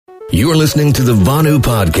You're listening to the Vanu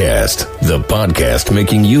Podcast, the podcast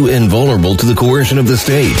making you invulnerable to the coercion of the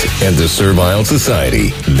state and the servile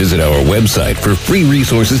society. Visit our website for free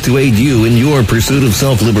resources to aid you in your pursuit of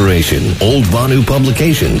self-liberation. Old Vanu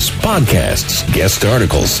publications, podcasts, guest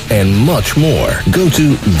articles, and much more. Go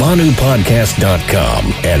to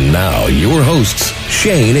vanupodcast.com. And now, your hosts,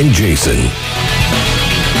 Shane and Jason.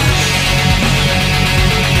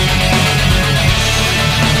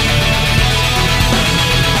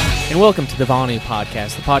 And welcome to the Vanu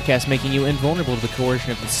Podcast, the podcast making you invulnerable to the coercion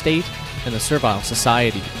of the state and the servile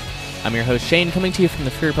society. I'm your host, Shane, coming to you from the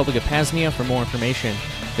Free Republic of Pasnia. For more information,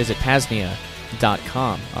 visit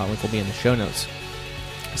pasnia.com. Link will be in the show notes.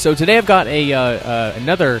 So today I've got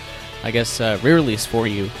another, re-release for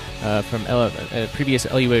you from a previous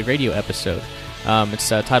LUA radio episode. It's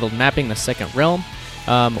titled Mapping the Second Realm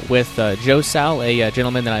with JoeSal, a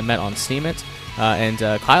gentleman that I met on Steemit. And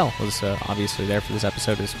Kyle was obviously there for this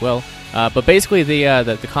episode as well. But basically,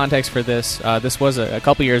 the context for this was a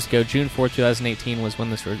couple years ago. June 4th, 2018 was when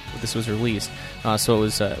this was released. So it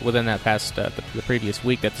was within that past the previous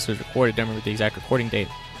week that this was recorded. Don't remember the exact recording date.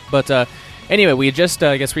 But anyway, we had just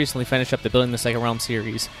recently finished up the Building the Second Realm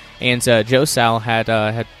series, and JoeSal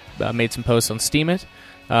had made some posts on Steemit.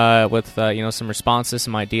 With some responses,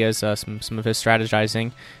 some ideas, some of his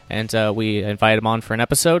strategizing, and we invited him on for an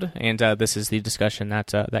episode, and this is the discussion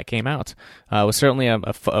that came out. It was certainly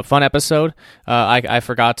a fun episode. I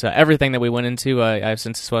forgot everything that we went into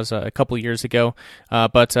since this was a couple years ago,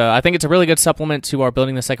 but I think it's a really good supplement to our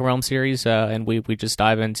Building the Second Realm series, and we just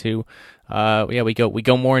dive into. We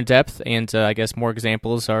go more in depth, and I guess more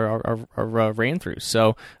examples are ran through.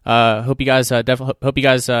 So hope you guys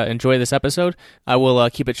enjoy this episode. I will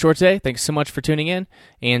keep it short today. Thanks so much for tuning in,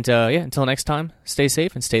 and until next time, stay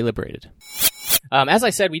safe and stay liberated. As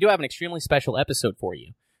I said, we do have an extremely special episode for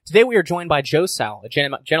you. Today we are joined by JoeSal, a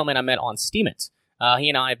gentleman I met on Steemit. He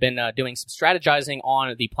and I have been doing some strategizing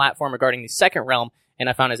on the platform regarding the Second Realm, and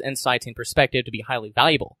I found his insights and perspective to be highly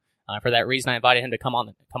valuable. For that reason, I invited him to come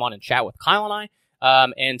on and chat with Kyle and I.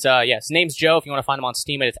 His name's Joe. If you want to find him on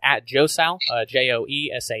Steemit, it's at JoeSal,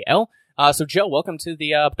 JoeSal. So, Joe, welcome to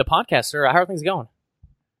the podcast, sir. How are things going?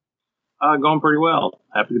 Going pretty well.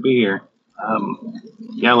 Happy to be here.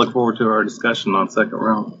 I look forward to our discussion on Second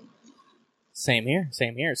Realm. Same here.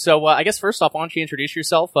 So, I guess first off, why don't you introduce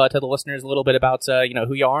yourself to the listeners a little bit about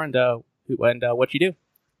who you are and what you do.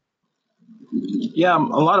 Yeah, a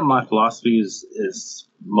lot of my philosophy is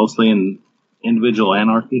mostly in individual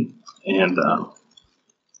anarchy, and a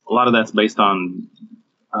lot of that's based on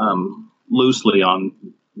loosely on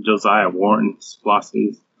Josiah Warren's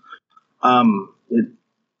philosophies.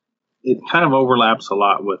 It kind of overlaps a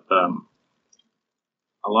lot with a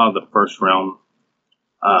lot of the First Realm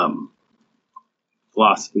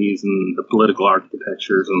philosophies and the political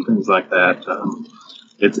architectures and things like that.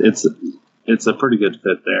 It's a pretty good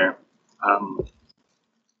fit there.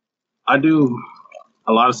 I do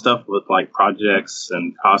a lot of stuff with like projects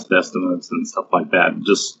and cost estimates and stuff like that.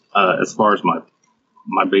 Just as far as my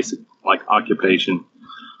basic like occupation,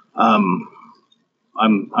 I'm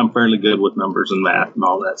fairly good with numbers and math and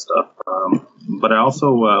all that stuff. But I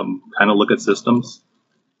also kind of look at systems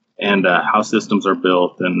and how systems are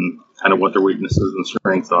built and kind of what their weaknesses and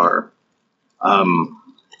strengths are. I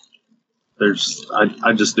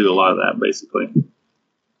just do a lot of that basically.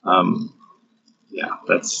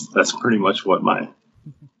 That's pretty much what my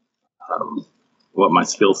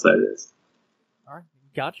skill set is. All right,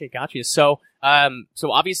 gotcha. So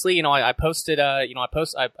obviously, I posted, I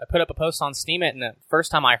put up a post on Steemit, and the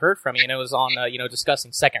first time I heard from you, and it was on,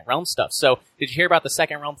 discussing Second Realm stuff. So did you hear about the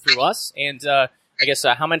Second Realm through us? And I guess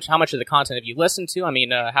how much of the content have you listened to? I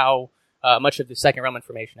mean, how much of the Second Realm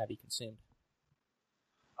information have you consumed?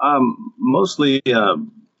 Mostly,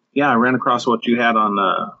 I ran across what you had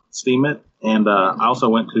on Steemit, and I also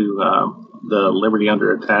went to the Liberty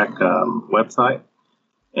Under Attack website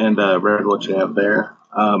and read what you have there.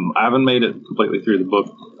 I haven't made it completely through the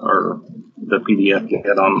book or the PDF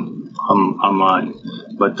yet online,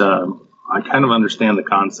 but I kind of understand the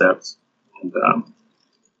concepts, and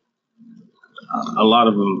a lot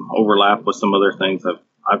of them overlap with some other things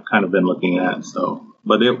I've kind of been looking at. So,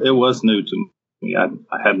 but it was new to me. I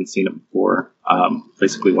hadn't seen it before.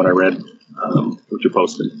 Basically, what I read, what you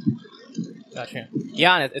posted. Gotcha.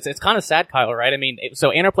 Yeah, and it's kind of sad, Kyle, right? I mean, so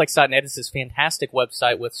Anarplex.net is this fantastic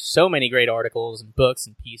website with so many great articles and books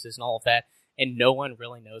and pieces and all of that, and no one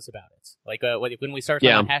really knows about it. Like, when we started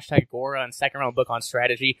talking about hashtag Gora and Second Realm book on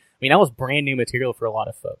strategy, I mean, that was brand new material for a lot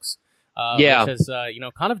of folks. Which is,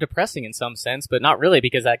 kind of depressing in some sense, but not really,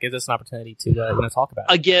 because that gives us an opportunity to, talk about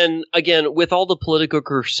it. Again, with all the political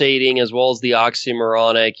crusading as well as the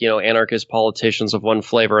oxymoronic, anarchist politicians of one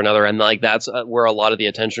flavor or another, and like that's where a lot of the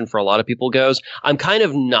attention for a lot of people goes. I'm kind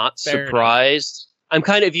of not surprised.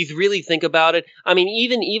 If you really think about it, I mean,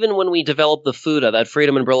 even when we developed the FUTA, that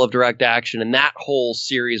Freedom Umbrella of Direct Action, and that whole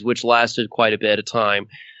series, which lasted quite a bit of time,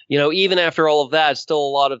 even after all of that, still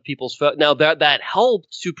a lot of people's now that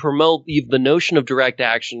helped to promote the notion of direct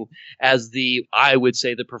action as I would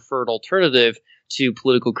say, the preferred alternative to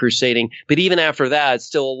political crusading. But even after that,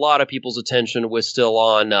 still a lot of people's attention was still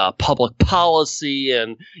on public policy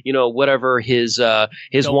and whatever his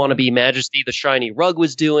wannabe Majesty the Shiny Rug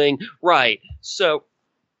was doing. Right. So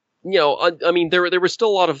I mean there was still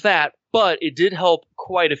a lot of that, but it did help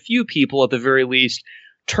quite a few people at the very least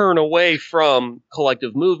turn away from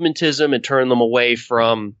collective movementism and turn them away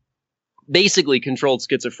from basically controlled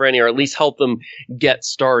schizophrenia, or at least help them get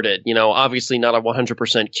started. Obviously not a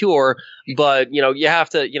 100% cure, but you have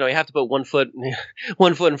to put one foot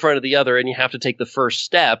in front of the other, and you have to take the first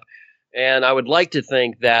step. And I would like to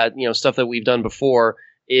think that stuff that we've done before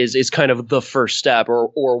is kind of the first step,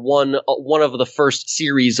 or one of the first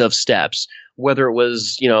series of steps, whether it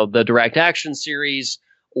was the direct action series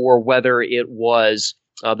or whether it was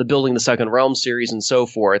the Building the Second Realm series and so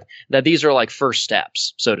forth, that these are like first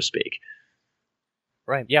steps, so to speak.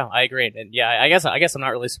 Right. Yeah, I agree. And yeah, I guess I'm not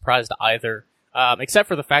really surprised either, except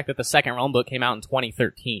for the fact that the Second Realm book came out in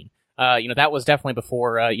 2013. That was definitely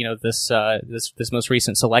before, this most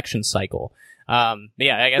recent selection cycle.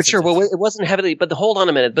 Yeah, I guess. Sure. Well, it wasn't heavily, but hold on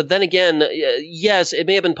a minute. But then again, yes, it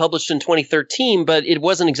may have been published in 2013, but it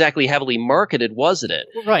wasn't exactly heavily marketed, wasn't it?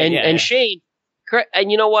 Right. And Shane,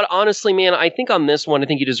 and you know what? Honestly, man, I think on this one, I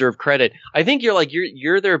think you deserve credit. I think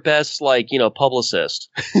you're their best, publicist,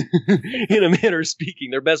 in a manner of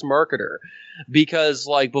speaking, their best marketer, because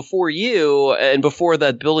before you and before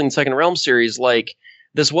that Building Second Realm series,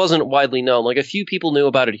 this wasn't widely known. A few people knew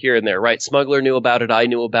about it here and there, right? Smuggler knew about it. I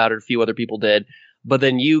knew about it. A few other people did. But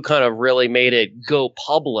then you kind of really made it go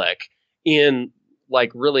public in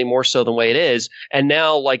really more so than the way it is. And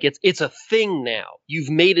now it's a thing now. You've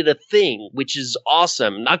made it a thing, which is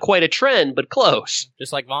awesome. Not quite a trend, but close.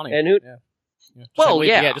 Just like Vonnie. And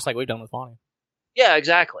just like we've done with Vonnie. Yeah,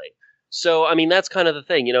 exactly. So, I mean, that's kind of the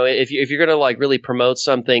thing, if you're going to really promote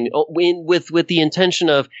something with the intention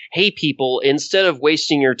of, hey, people, instead of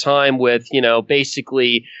wasting your time with,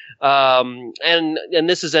 basically, and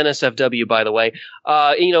this is NSFW, by the way,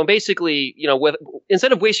 basically,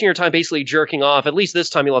 instead of wasting your time basically jerking off, at least this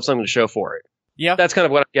time you'll have something to show for it. Yeah. That's kind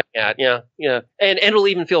of what I'm getting at. Yeah. Yeah. And it'll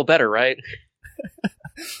even feel better, right?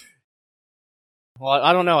 Well,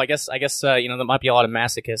 I don't know. I guess there might be a lot of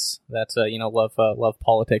masochists that love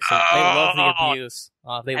politics. They love the abuse.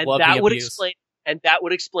 They love the abuse. And that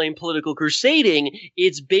would explain political crusading.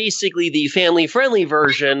 It's basically the family-friendly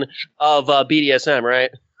version of BDSM,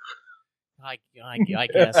 right? I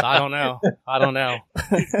guess. I don't know.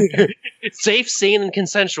 Safe, sane, and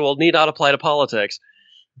consensual need not apply to politics.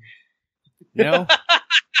 No,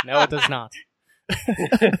 it does not.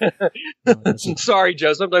 Sorry,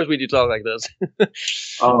 Joe. Sometimes we do talk like this.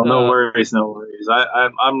 Oh, no worries.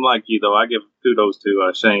 I'm like you though. I give kudos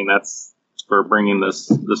to Shane. That's for bringing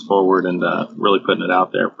this forward and really putting it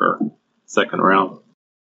out there for second round.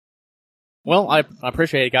 Well, I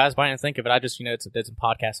appreciate it, guys. But I didn't think of it. I just did some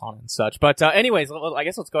podcasts on it and such. But anyways, I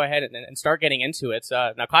guess let's go ahead and start getting into it.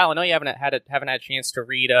 Now, Kyle, I know you haven't had a chance to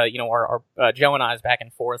read our Joe and I's back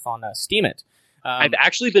and forth on Steam It. I've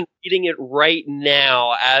actually been reading it right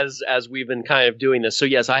now as we've been kind of doing this. So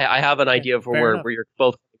yes, I have an idea of where you're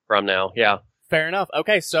both from now. Yeah. Fair enough.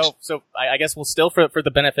 Okay, so I guess we'll still, for the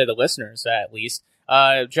benefit of the listeners at least,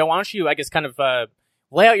 Joe, why don't you, I guess, kind of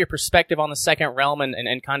lay out your perspective on the Second Realm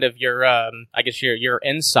and kind of your, I guess, your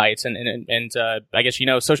insights and I guess,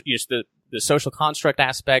 just the social construct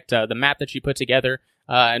aspect, the map that you put together,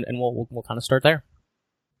 and we'll kind of start there.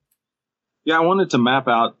 Yeah, I wanted to map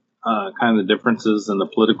out kind of the differences in the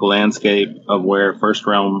political landscape of where First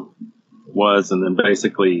Realm was, and then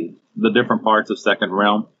basically the different parts of Second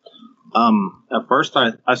Realm. At first,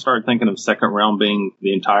 I started thinking of Second Realm being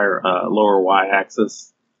the entire lower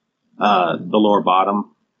Y-axis, the lower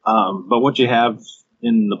bottom. But what you have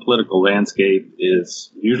in the political landscape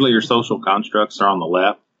is usually your social constructs are on the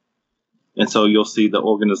left. And so you'll see the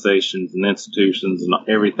organizations and institutions and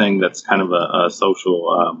everything that's kind of a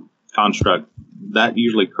social construct that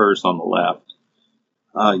usually occurs on the left.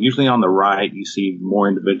 Usually on the right, you see more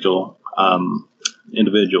individuals.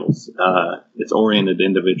 It's oriented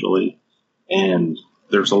individually, and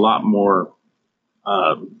there's a lot more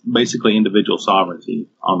basically individual sovereignty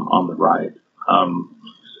on the right.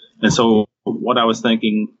 And so what I was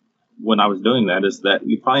thinking when I was doing that is that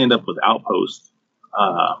you probably end up with outposts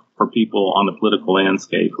for people on the political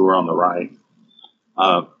landscape who are on the right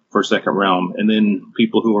for second realm. And then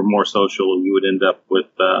people who are more social, you would end up with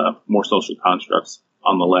more social constructs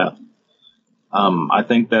on the left. I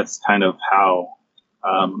think that's kind of how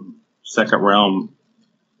second realm,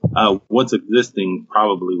 what's existing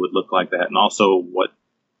probably would look like that. And also what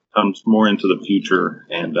comes more into the future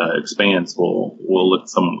and expands will look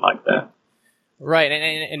something like that. Right,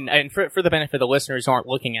 and for the benefit of the listeners who aren't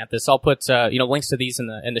looking at this, I'll put links to these in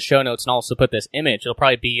the show notes, and also put this image. It'll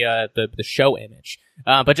probably be the show image,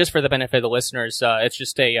 but just for the benefit of the listeners, it's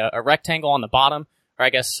just a rectangle on the bottom, or I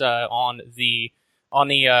guess on the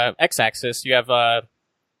x-axis you have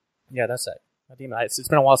that's it. It's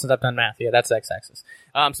been a while since I've done math. Yeah, that's the x-axis.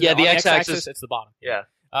 So yeah, the x-axis, it's the bottom. Yeah.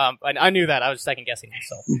 I knew that. I was second guessing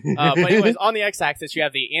myself. But anyways, on the x-axis you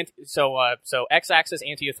have the so x-axis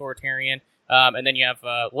anti-authoritarian. And then you have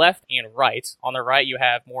left and right. On the right, you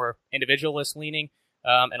have more individualist leaning,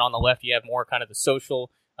 and on the left, you have more kind of the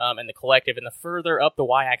social and the collective. And the further up the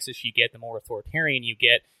y-axis you get, the more authoritarian you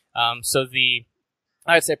get. So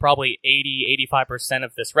I'd say probably 80-85%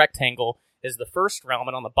 of this rectangle is the first realm,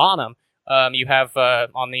 and on the bottom, you have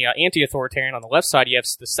on the anti-authoritarian on the left side, you have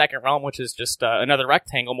the second realm, which is just another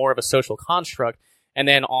rectangle, more of a social construct. And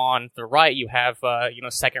then on the right, you have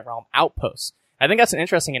second realm outposts. I think that's an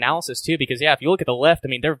interesting analysis too, because if you look at the left, I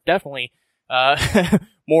mean, they're definitely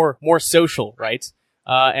more social, right?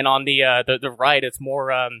 And on the right, it's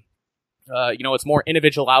more it's more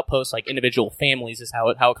individual outposts, like individual families, is how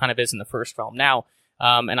it kind of is in the first realm now.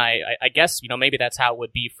 And I guess maybe that's how it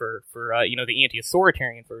would be for the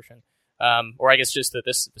anti-authoritarian version, or I guess just the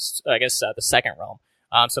second realm.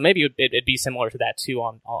 So maybe it'd be similar to that too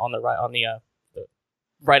on the right, on the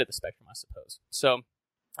right of the spectrum, I suppose. So.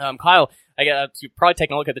 Kyle, I guess you're probably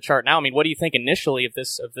taking a look at the chart now. I mean, what do you think initially of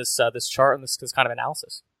this chart and this kind of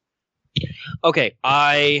analysis? Okay,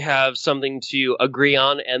 I have something to agree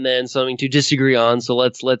on and then something to disagree on. So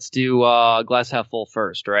let's do glass half full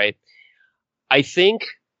first, right? I think,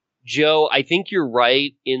 Joe, you're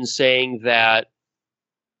right in saying that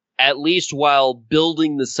at least while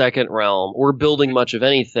building the second realm or building much of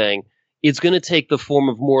anything, it's going to take the form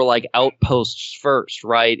of more like outposts first,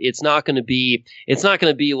 right? It's not going to be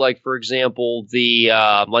like, for example, the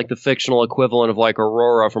fictional equivalent of like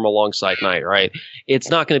Aurora from Alongside Night, right?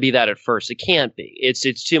 It's not going to be that at first. It can't be.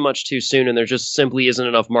 It's too much too soon, and there just simply isn't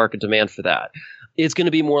enough market demand for that. It's going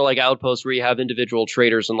to be more like outposts where you have individual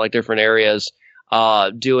traders in like different areas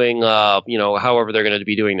doing however they're going to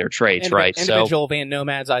be doing their trades, right? Individual van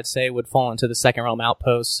nomads, I'd say, would fall into the second realm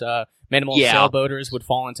outposts. Minimal sailboaters would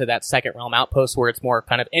fall into that second realm outpost where it's more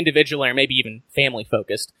kind of individual or maybe even family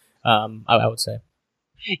focused, I would say.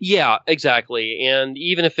 Yeah, exactly. And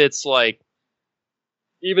even if it's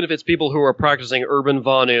people who are practicing urban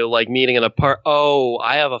Vonu, like meeting in a park. Oh,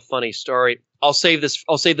 I have a funny story. I'll save this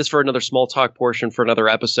for another small talk portion for another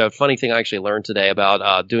episode. Funny thing I actually learned today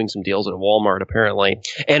about doing some deals at Walmart, apparently.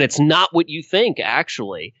 And it's not what you think,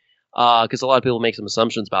 actually. Because a lot of people make some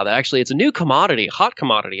assumptions about it. Actually, it's a new commodity, hot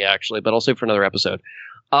commodity, actually, but I'll save for another episode.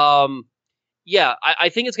 I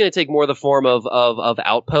think it's going to take more the form of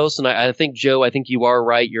outposts, and I think, Joe, you are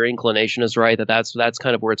right. Your inclination is right that's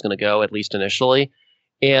kind of where it's going to go, at least initially.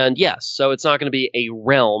 And yes, so it's not going to be a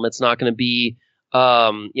realm. It's not going to be,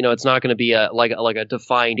 it's not going to be like a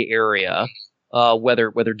defined area.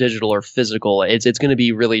 Whether digital or physical, it's going to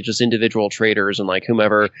be really just individual traders and like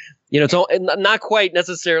whomever, it's all, not quite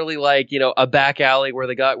necessarily like, a back alley where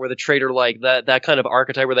the trader, like that kind of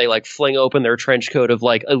archetype where they like fling open their trench coat of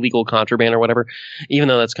like illegal contraband or whatever, even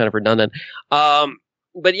though that's kind of redundant.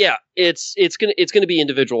 But yeah, it's going to be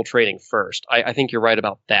individual trading first. I think you're right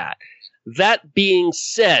about that. That being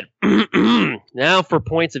said, now for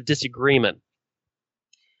points of disagreement.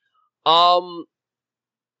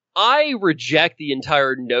 I reject the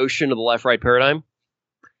entire notion of the left-right paradigm.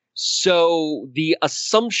 So the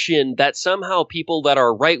assumption that somehow people that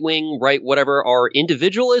are right-wing, right whatever, are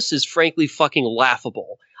individualists is frankly fucking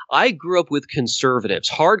laughable. I grew up with conservatives,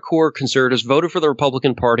 hardcore conservatives, voted for the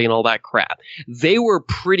Republican Party and all that crap. They were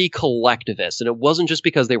pretty collectivist, and it wasn't just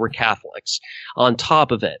because they were Catholics. On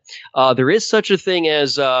top of it, there is such a thing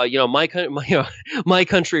as, my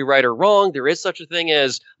country, right or wrong. There is such a thing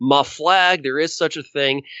as my flag. There is such a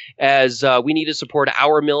thing as we need to support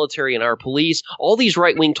our military and our police. All these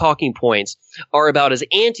right-wing talking points are about as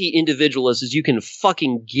anti-individualist as you can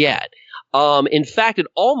fucking get. In fact, it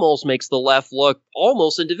almost makes the left look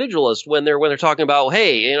almost individualist when they're talking about,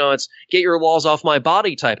 hey, it's get your laws off my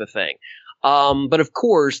body type of thing. But of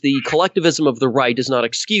course, the collectivism of the right does not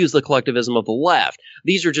excuse the collectivism of the left.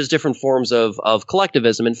 These are just different forms of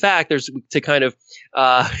collectivism. In fact, there's to kind of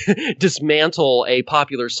dismantle a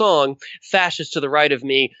popular song, fascists to the right of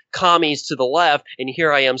me, commies to the left, and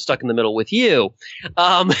here I am stuck in the middle with you.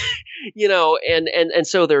 You know, and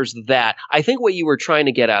so there's that. I think what you were trying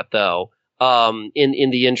to get at, though, in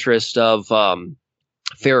the interest of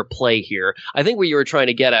fair play here, I think what you were trying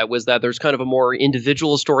to get at was that there's kind of a more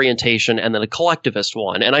individualist orientation and then a collectivist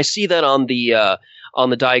one. And I see that on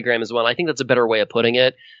the diagram as well. I think that's a better way of putting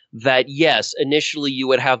it. That yes, initially you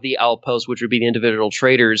would have the outpost, which would be the individual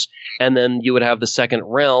traders, and then you would have the second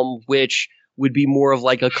realm, which would be more of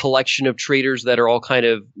like a collection of traders that are all kind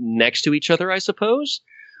of next to each other, I suppose.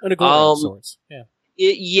 And a goal of sorts, yeah.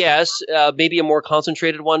 Yes, maybe a more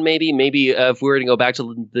concentrated one, maybe if we were to go back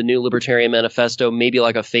to the New Libertarian Manifesto, maybe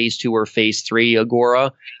like a phase 2 or phase 3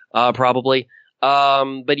 agora, probably.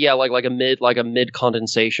 But yeah, like a mid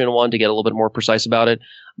condensation one to get a little bit more precise about it.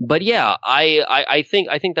 But yeah, I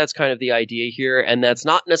think that's kind of the idea here, and that's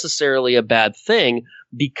not necessarily a bad thing,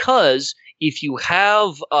 because if you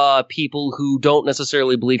have people who don't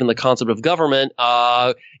necessarily believe in the concept of government,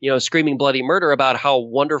 screaming bloody murder about how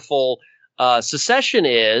wonderful secession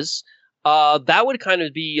is, that would kind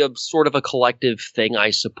of be a sort of a collective thing, I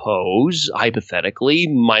suppose, hypothetically,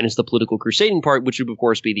 minus the political crusading part, which would, of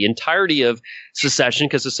course, be the entirety of secession,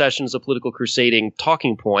 because secession is a political crusading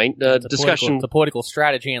talking point. It's a political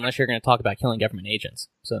strategy, unless you're going to talk about killing government agents.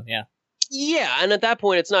 So, yeah. Yeah, and at that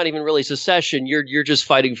point, it's not even really secession. You're just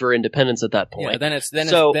fighting for independence at that point. Yeah, then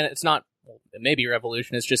it's not maybe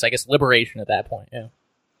revolution. It's just, I guess, liberation at that point. Yeah.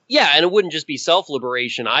 Yeah, and it wouldn't just be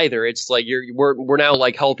self-liberation either. It's like we're now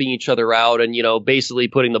like helping each other out, and basically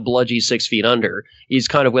putting the bludgy 6 feet under is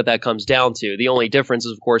kind of what that comes down to. The only difference,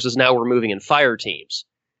 of course, is now we're moving in fire teams,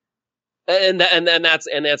 and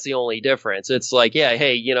that's the only difference. It's like, yeah,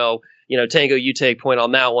 hey, Tango, you take point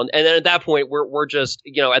on that one, and then at that point we're just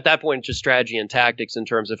at that point just strategy and tactics in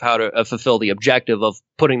terms of how to fulfill the objective of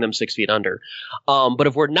putting them 6 feet under. But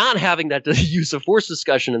if we're not having that use of force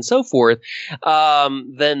discussion and so forth,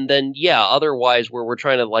 then yeah, otherwise we're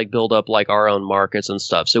trying to like build up like our own markets and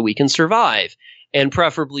stuff so we can survive, and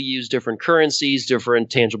preferably use different currencies, different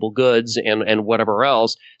tangible goods, and whatever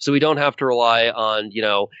else, so we don't have to rely on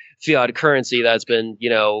fiat currency that's been,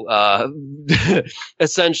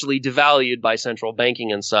 essentially devalued by central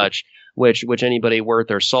banking and such, which anybody worth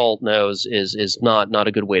their salt knows is not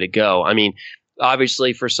a good way to go. I mean,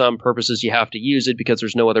 obviously, for some purposes, you have to use it because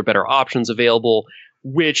there's no other better options available,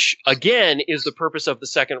 which, again, is the purpose of the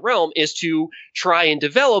second realm, is to try and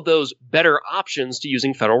develop those better options to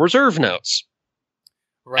using Federal Reserve notes.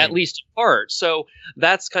 Right. At least in part. So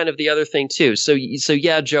that's kind of the other thing too. So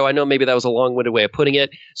yeah, Joe, I know maybe that was a long-winded way of putting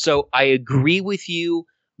it. So I agree with you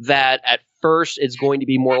that at first it's going to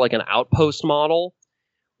be more like an outpost model,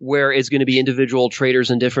 where it's going to be individual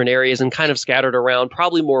traders in different areas and kind of scattered around,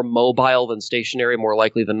 probably more mobile than stationary, more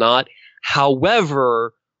likely than not.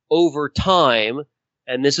 However, over time,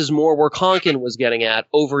 and this is more where Konkin was getting at,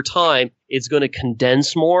 over time, it's going to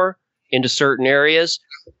condense more into certain areas.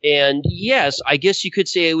 And yes, I guess you could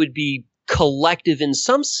say it would be collective in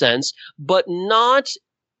some sense, but not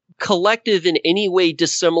collective in any way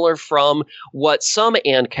dissimilar from what some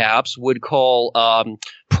ANCAPs would call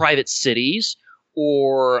private cities,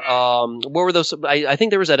 or what were those? I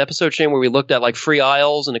think there was that episode, Shane, where we looked at like free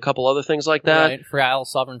isles and a couple other things like that. Right, free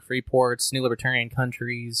isles, sovereign free ports, new libertarian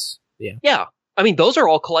countries. Yeah. Yeah. I mean, those are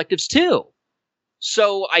all collectives too.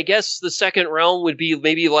 So I guess the second realm would be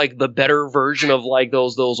maybe like the better version of like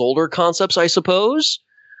those older concepts, I suppose.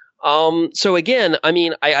 So again, I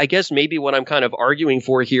mean, I guess maybe what I'm kind of arguing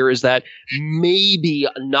for here is that maybe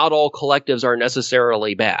not all collectives are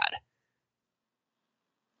necessarily bad.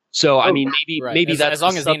 So I mean, maybe that's as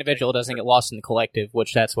long as the individual doesn't get lost in the collective,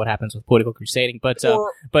 which that's what happens with political crusading. But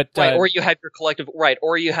or you have your collective, right?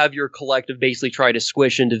 Or you have your collective basically try to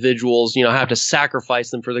squish individuals, have to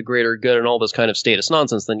sacrifice them for the greater good and all this kind of status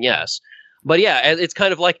nonsense. Then yes, but yeah, it's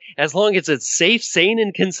kind of like as long as it's safe, sane,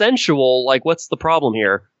 and consensual. Like, what's the problem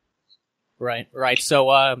here? Right.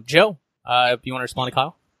 So, Joe, do you want to respond to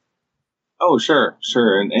Kyle? Oh, sure,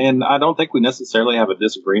 and I don't think we necessarily have a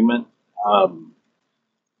disagreement.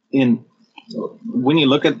 When you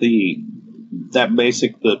look at the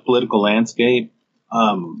political landscape,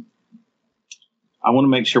 I want to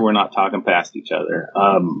make sure we're not talking past each other.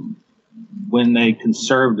 When a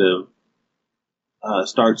conservative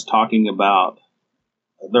starts talking about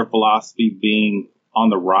their philosophy being on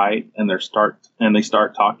the right, and they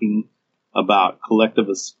start talking about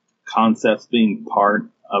collectivist concepts being part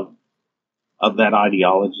of that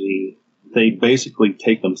ideology, they basically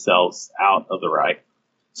take themselves out of the right.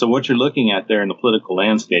 So what you're looking at there in the political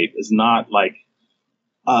landscape is not like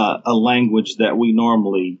a language that we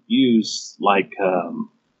normally use, like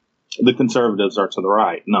the conservatives are to the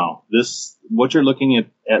right. No, what you're looking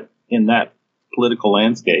at in that political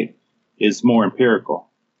landscape is more empirical.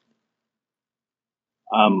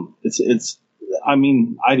 The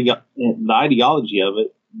ideology of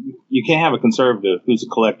it, you can't have a conservative who's a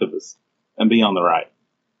collectivist and be on the right.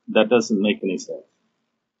 That doesn't make any sense.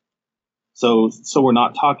 So we're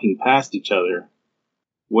not talking past each other.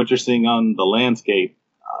 What you're seeing on the landscape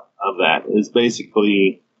of that is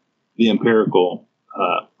basically the empirical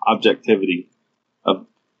objectivity of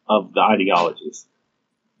the ideologies.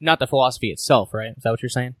 Not the philosophy itself, right? Is that what you're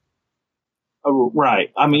saying?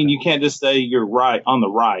 Right. I mean, you can't just say you're right on the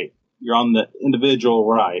right. You're on the individual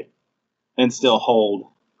right and still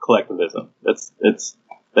hold collectivism.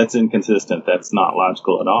 That's inconsistent. That's not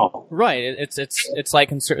logical at all. Right. It's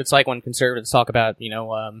like when conservatives talk about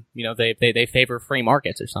they favor free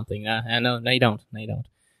markets or something. No, you don't.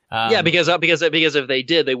 Yeah, because if they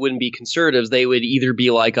did, they wouldn't be conservatives. They would either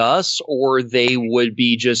be like us, or they would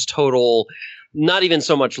be just total, not even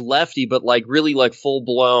so much lefty, but like really like full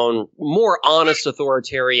blown, more honest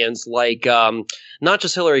authoritarians, like not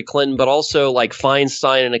just Hillary Clinton, but also like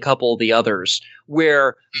Feinstein and a couple of the others,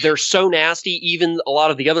 where they're so nasty. Even a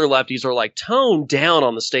lot of the other lefties are like toned down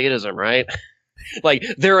on the statism, right? Like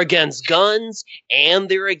they're against guns and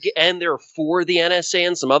they're for the NSA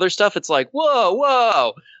and some other stuff. It's like,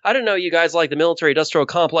 whoa. I didn't know you guys like the military industrial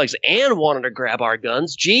complex and wanted to grab our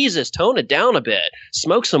guns. Jesus, tone it down a bit.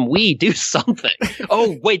 Smoke some weed, do something.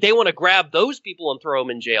 Oh, wait, they want to grab those people and throw them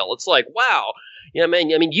in jail. It's like, wow. I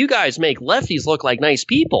mean, you guys make lefties look like nice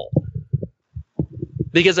people.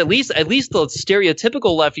 Because at least the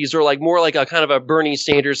stereotypical lefties are like more like a kind of a Bernie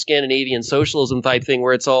Sanders Scandinavian socialism type thing,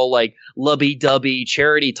 where it's all like lovey-dovey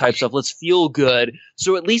charity type stuff. Let's feel good.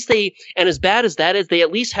 So at least and as bad as that is, they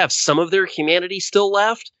at least have some of their humanity still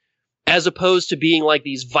left, as opposed to being like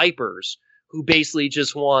these vipers who basically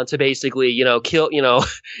just want to basically, kill, kill.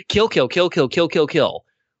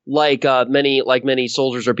 Like many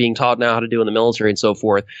soldiers are being taught now how to do in the military and so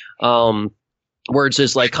forth. Where it's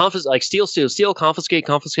just like steal, confiscate.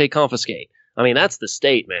 I mean, that's the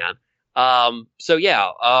state, man. So yeah,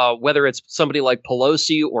 whether it's somebody like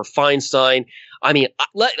Pelosi or Feinstein, I mean,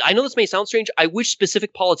 I know this may sound strange. I wish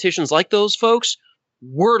specific politicians like those folks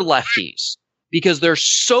were lefties, because they're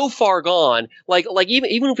so far gone. Like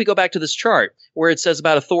even if we go back to this chart where it says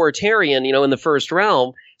about authoritarian, in the first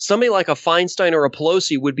realm, somebody like a Feinstein or a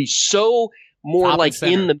Pelosi would be so more Top like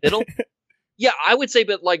in the middle. Yeah, I would say,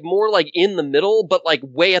 but like more like in the middle, but like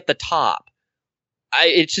way at the top.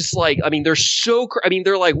 It's just like, I mean, they're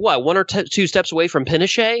like what, one or two steps away from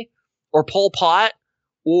Pinochet or Pol Pot,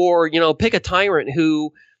 or pick a tyrant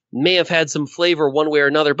who may have had some flavor one way or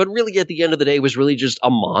another, but really at the end of the day was really just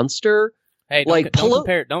a monster. Hey, don't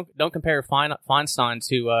compare Feinstein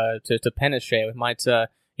to Pinochet. It might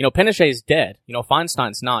Pinochet's dead.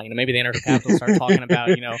 Feinstein's not. Maybe the anarcho-capitalists start talking about,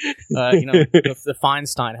 the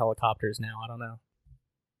Feinstein helicopters now. I don't know.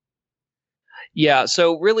 Yeah.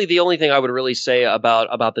 So really, the only thing I would really say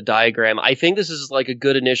about the diagram, I think this is like a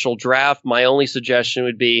good initial draft. My only suggestion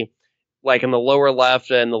would be, like in the lower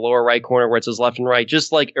left and the lower right corner where it says left and right,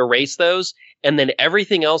 just like erase those. And then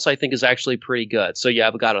everything else I think is actually pretty good. So yeah,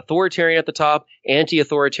 I've got authoritarian at the top,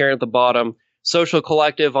 anti-authoritarian at the bottom, social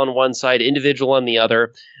collective on one side, individual on the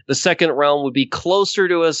other. The second realm would be closer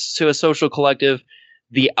to a social collective.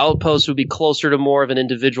 The outpost would be closer to more of an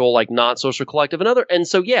individual, like not social collective. And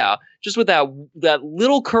so, yeah, just with that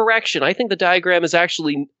little correction, I think the diagram is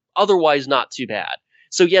actually otherwise not too bad.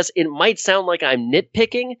 So yes, it might sound like I'm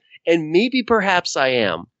nitpicking, and maybe perhaps I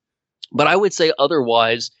am, but I would say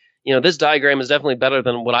otherwise, this diagram is definitely better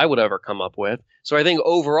than what I would ever come up with. So I think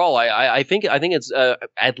overall, I think it's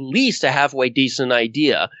at least a halfway decent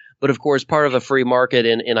idea. But of course, part of a free market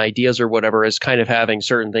in ideas or whatever is kind of having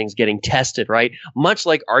certain things getting tested, right? Much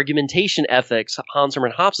like argumentation ethics, Hans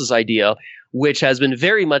Hermann Hobbes' idea, which has been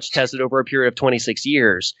very much tested over a period of 26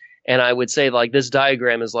 years. And I would say like this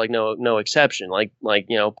diagram is like no exception, like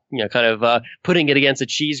kind of putting it against a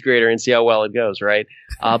cheese grater and see how well it goes, right?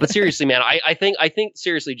 But seriously, man, I think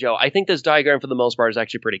seriously, Joe, I think this diagram for the most part is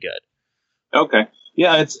actually pretty good. Okay,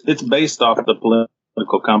 yeah, it's based off the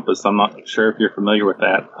political compass. I'm not sure if you're familiar with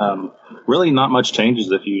that. Really, not much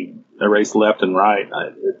changes if you erase left and right.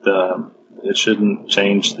 It shouldn't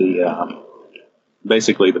change the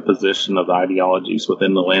basically the position of the ideologies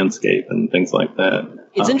within the landscape and things like that.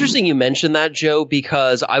 It's interesting you mentioned that, Joe,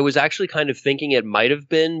 because I was actually kind of thinking it might have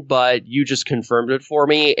been, but you just confirmed it for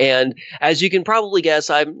me. And as you can probably guess,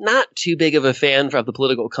 I'm not too big of a fan of the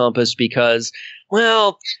political compass because,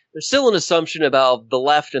 well, there's still an assumption about the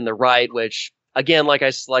left and the right, which, again,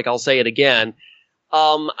 I'll say it again.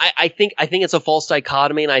 I think it's a false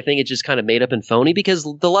dichotomy, and I think it's just kind of made up and phony because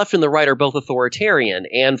the left and the right are both authoritarian.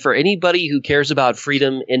 And for anybody who cares about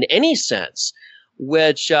freedom in any sense,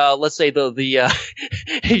 which, let's say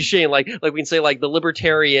hey Shane, like we can say like the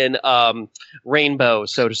libertarian, rainbow,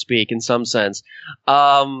 so to speak, in some sense.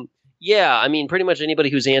 Yeah, I mean, pretty much anybody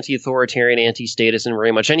who's anti-authoritarian, anti-statist in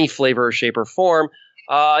very much any flavor, shape, or form.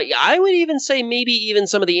 I would even say maybe even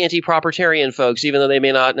some of the anti-propertarian folks, even though they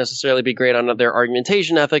may not necessarily be great on their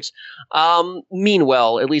argumentation ethics, mean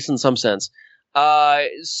well, at least in some sense.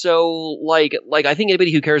 So I think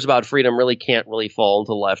anybody who cares about freedom really can't really fall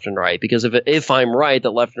into left and right, because if I'm right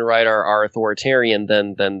that left and right are authoritarian,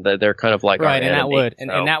 then they're kind of like right,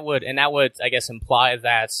 and that would I guess imply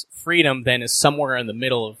that freedom then is somewhere in the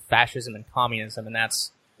middle of fascism and communism, and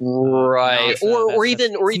that's right, or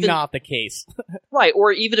even not the case. Right,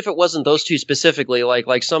 or even if it wasn't those two specifically,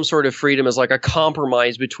 like some sort of freedom is like a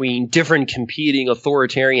compromise between different competing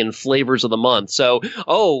authoritarian flavors of the month. So,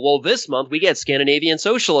 this month we get Scandinavian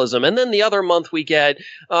socialism, and then the other month we get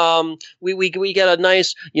we get a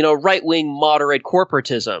nice, right-wing moderate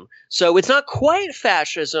corporatism. So it's not quite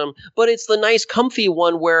fascism, but it's the nice comfy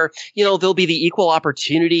one where, there'll be the equal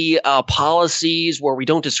opportunity policies where we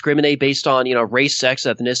don't discriminate based on, race, sex,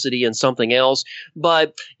 ethnicity, and something else.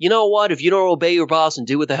 But you know what? If you don't obey your boss and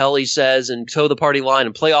do what the hell he says and toe the party line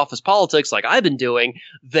and play office politics like I've been doing,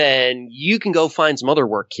 then you can go find some other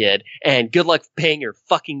work, kid, and good luck paying your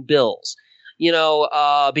fucking bills.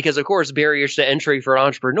 Because of course barriers to entry for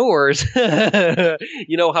entrepreneurs,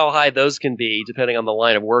 you know how high those can be depending on the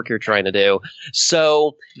line of work you're trying to do.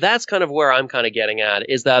 So that's kind of where I'm kind of getting at,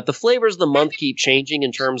 is that the flavors of the month keep changing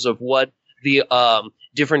in terms of what the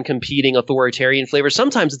different competing authoritarian flavors.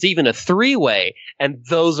 Sometimes it's even a three-way, and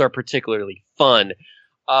those are particularly fun.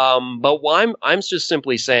 But I'm just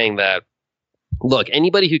simply saying that, look,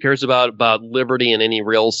 anybody who cares about liberty in any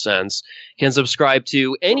real sense can subscribe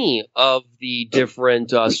to any of the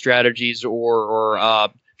different strategies or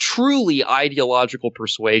truly ideological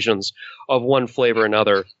persuasions of one flavor or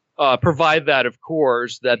another, provide that, of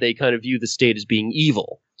course, that they kind of view the state as being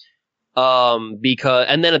evil. And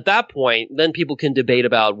then at that point, then people can debate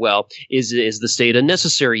about, well, is the state a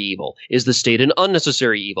necessary evil? Is the state an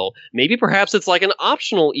unnecessary evil? Maybe perhaps it's like an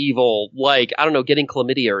optional evil, like, I don't know, getting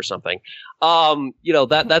chlamydia or something.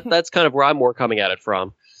 That's kind of where I'm more coming at it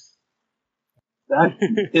from.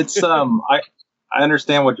 It's, I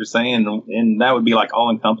understand what you're saying, and that would be like all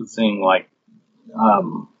encompassing, like,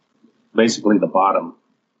 basically the bottom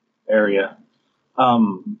area.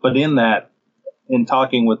 But in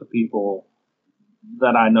talking with the people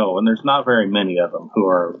that I know, and there's not very many of them who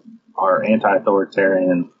are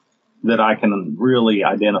anti-authoritarian that I can really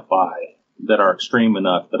identify, that are extreme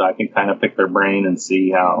enough that I can kind of pick their brain and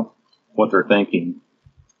see what they're thinking.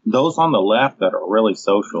 Those on the left that are really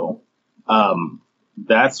social,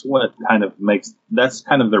 that's what kind of that's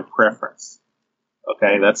kind of their preference.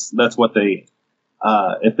 Okay. That's what they,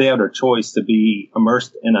 if they have their choice to be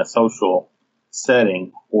immersed in a social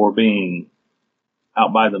setting or being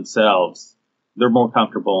out by themselves, they're more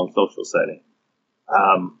comfortable in social setting.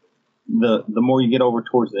 The more you get over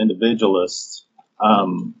towards the individualists,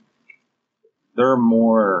 they're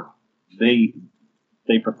more, they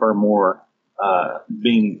prefer more,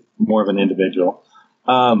 being more of an individual.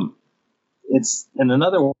 It's, and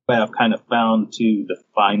another way I've kind of found to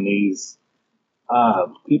define these,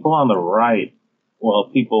 people on the right, well,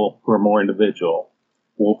 people who are more individual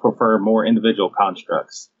will prefer more individual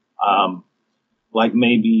constructs. Like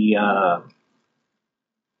maybe,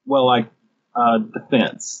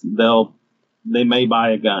 defense. They may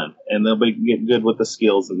buy a gun and they'll get good with the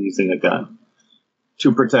skills of using a gun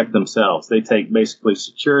to protect themselves. They take basically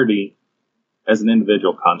security as an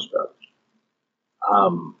individual construct.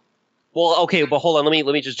 Well, okay, but hold on.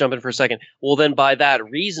 Let me just jump in for a second. Well, then by that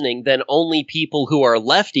reasoning, then only people who are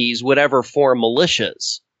lefties would ever form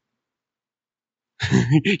militias.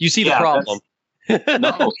 You see the problem.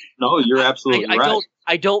 No, you're absolutely right.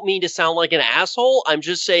 I don't mean to sound like an asshole. I'm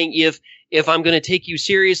just saying if I'm going to take you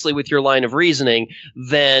seriously with your line of reasoning,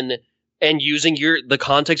 then, and using the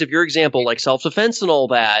context of your example, like self-defense and all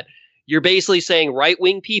that, you're basically saying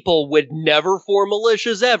right-wing people would never form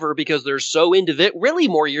militias ever because they're so really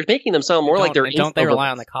more, you're making them sound more like they're... Don't they rely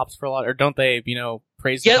on the cops for a lot, or don't they,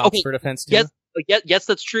 praise the cops for defense too? Yes,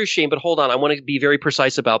 that's true, Shane, but hold on. I want to be very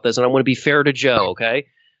precise about this, and I want to be fair to Joe, okay?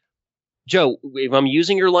 Joe, if I'm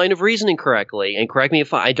using your line of reasoning correctly, and correct me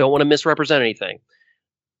if I don't want to misrepresent anything,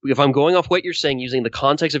 if I'm going off what you're saying using the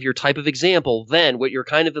context of your type of example, then what you're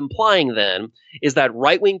kind of implying then is that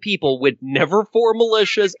right-wing people would never form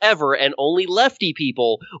militias ever, and only lefty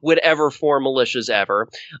people would ever form militias ever,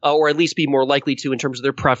 or at least be more likely to in terms of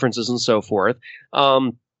their preferences and so forth.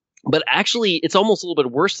 But actually, it's almost a little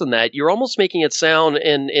bit worse than that. You're almost making it sound,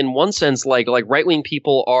 in one sense, like right-wing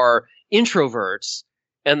people are introverts,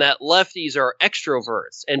 and that lefties are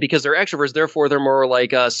extroverts. And because they're extroverts, therefore they're more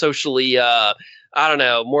like socially, I don't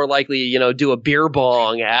know, more likely, do a beer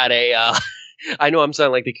bong at a. I know I'm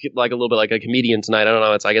sounding like a little bit like a comedian tonight. I don't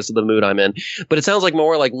know. It's, I guess, the mood I'm in. But it sounds like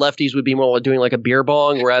more like lefties would be more doing like a beer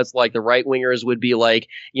bong, whereas like the right wingers would be like,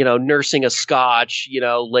 nursing a scotch,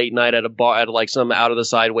 late night at a bar, at like some out of the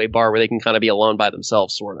sideway bar where they can kind of be alone by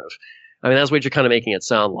themselves, sort of. I mean, that's what you're kind of making it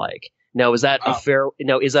sound like. Now, is that a fair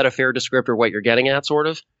descriptor of what you're getting at, sort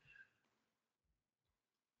of?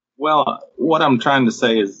 Well, what I'm trying to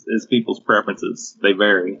say is people's preferences, they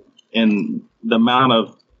vary. And the amount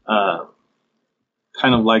of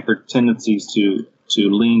kind of like their tendencies to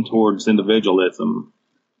lean towards individualism,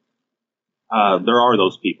 there are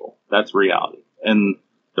those people. That's reality. And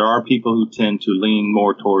there are people who tend to lean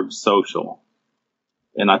more towards social.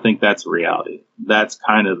 And I think that's reality. That's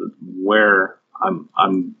kind of where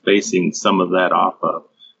I'm basing some of that off of.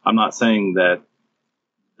 I'm not saying that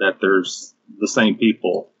there's the same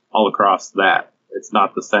people all across that. It's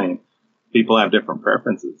not the same. People have different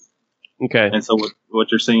preferences. Okay. And so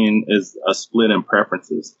what you're seeing is a split in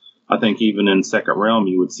preferences. I think even in Second Realm,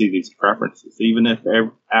 you would see these preferences. Even if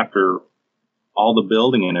after all the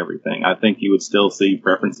building and everything, I think you would still see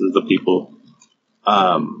preferences of people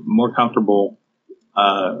more comfortable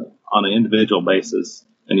on an individual basis.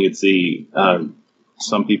 And you'd see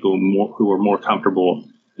some people who are more comfortable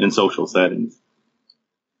in social settings.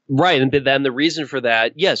 Right, and then the reason for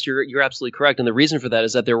that, yes, you're absolutely correct, and the reason for that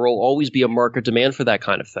is that there will always be a market demand for that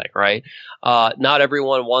kind of thing, right? Not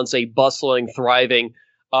everyone wants a bustling, thriving,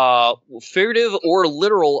 figurative or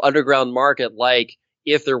literal underground market, like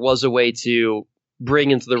if there was a way to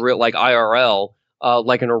bring into the real, like IRL,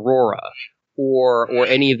 like an Aurora, or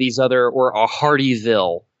any of these other, or a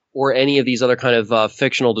Hardyville, or any of these other kind of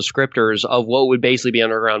fictional descriptors of what would basically be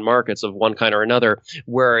underground markets of one kind or another,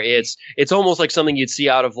 where it's almost like something you'd see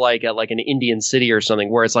out of like an Indian city or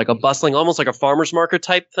something, where it's like a bustling, almost like a farmer's market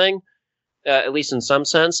type thing, at least in some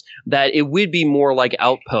sense, that it would be more like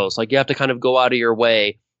outposts. Like you have to kind of go out of your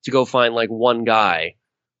way to go find like one guy,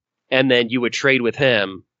 and then you would trade with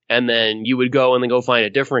him, and then you would go and then go find a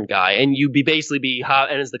different guy, and you'd and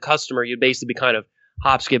as the customer, you'd basically be kind of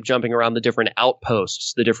hop, skip, jumping around the different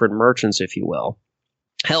outposts, the different merchants, if you will.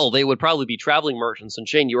 Hell, they would probably be traveling merchants. And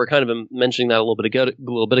Shane, you were kind of mentioning that a little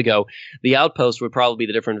bit ago. The outpost would probably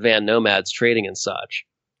be the different van nomads trading and such.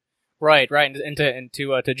 Right. And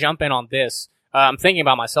to jump in on this, I'm thinking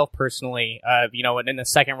about myself personally. In the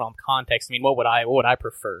Second Realm context, I mean, what would I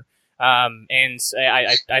prefer? And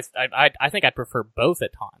I think I'd prefer both at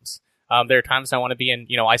times. There are times I want to be in,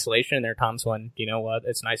 isolation, and there are times when,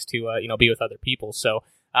 it's nice to, be with other people. So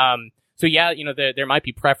yeah, there might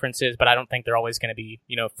be preferences, but I don't think they're always going to be,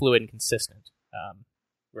 fluid and consistent.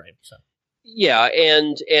 Right. So. Yeah,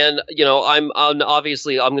 and I'm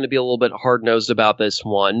obviously I'm going to be a little bit hard-nosed about this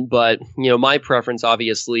one, but my preference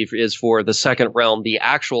obviously is for the Second Realm, the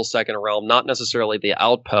actual Second Realm, not necessarily the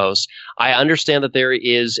outpost. I understand that there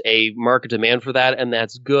is a market demand for that, and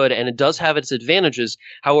that's good, and it does have its advantages.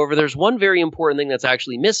 However, there's one very important thing that's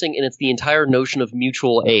actually missing, and it's the entire notion of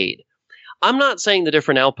mutual aid. I'm not saying the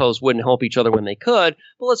different outposts wouldn't help each other when they could,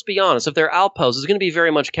 but let's be honest, if they're outposts, it's going to be very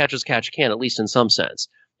much catch as catch can, at least in some sense.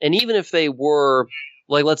 And even if they were,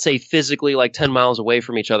 like, let's say physically like 10 miles away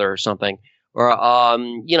from each other or something, or,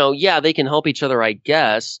 they can help each other, I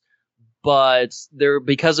guess, but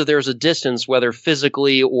because there's a distance, whether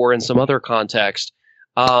physically or in some other context,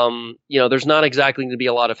 there's not exactly going to be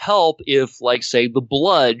a lot of help if, like, say, the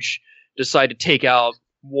Bludge decide to take out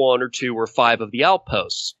 1 or 2 or 5 of the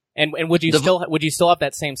outposts. And would you still have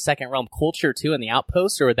that same Second Realm culture too in the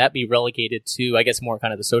outposts, or would that be relegated to, I guess, more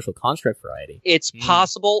kind of the social construct variety? It's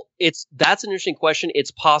possible. That's an interesting question.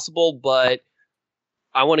 It's possible, but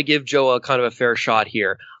I want to give Joe a kind of a fair shot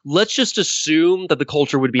here. Let's just assume that the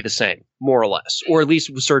culture would be the same, more or less, or at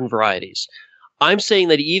least with certain varieties. I'm saying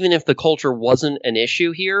that even if the culture wasn't an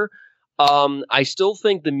issue here, I still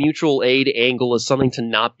think the mutual aid angle is something to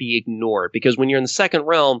not be ignored, because when you're in the Second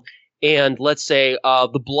Realm, and let's say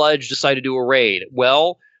the Bludge decide to do a raid.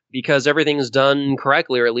 Well, because everything is done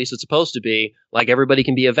correctly, or at least it's supposed to be. Like, everybody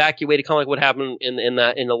can be evacuated, kind of like what happened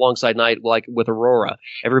in Alongside Night, like with Aurora.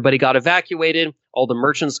 Everybody got evacuated, all the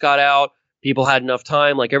merchants got out, people had enough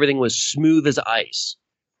time, like everything was smooth as ice.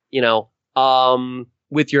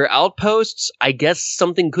 With your outposts, I guess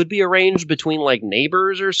something could be arranged between like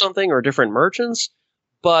neighbors or something, or different merchants,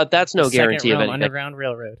 but that's no guarantee of anything. Underground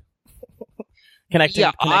railroad. Connecting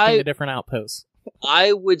the different outposts.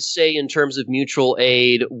 I would say in terms of mutual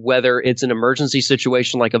aid, whether it's an emergency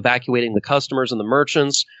situation like evacuating the customers and the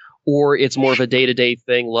merchants, or it's more of a day-to-day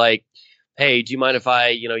thing like, hey, do you mind if I,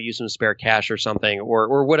 use some spare cash or something,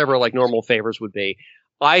 or whatever like normal favors would be.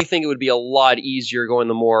 I think it would be a lot easier going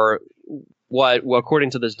the more what according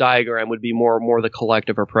to this diagram would be more the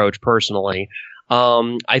collective approach personally.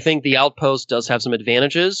 I think the outpost does have some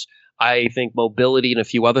advantages. I think mobility and a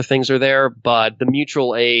few other things are there, but the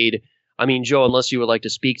mutual aid, I mean, Joe, unless you would like to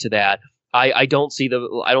speak to that, I don't see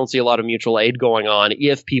a lot of mutual aid going on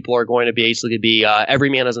if people are going to basically be every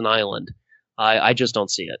man as an island. I just don't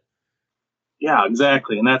see it. Yeah,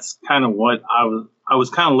 exactly, and that's kind of what I was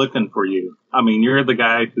kind of looking for you. I mean, you're the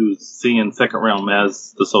guy who's seeing Second Realm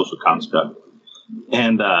as the social construct,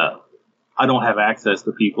 and I don't have access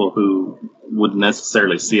to people who would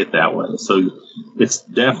necessarily see it that way. So it's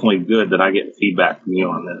definitely good that I get feedback from you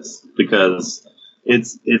on this, because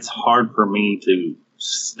it's hard for me to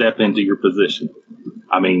step into your position.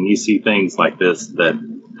 I mean, you see things like this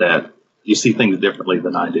that you see things differently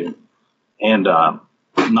than I do. And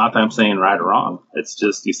not that I'm saying right or wrong. It's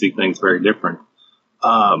just you see things very different.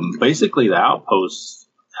 Basically, the outposts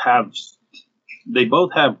they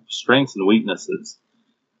both have strengths and weaknesses.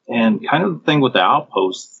 And kind of the thing with the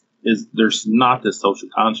outposts is there's not this social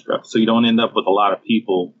construct. So you don't end up with a lot of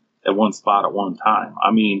people at one spot at one time.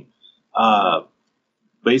 I mean,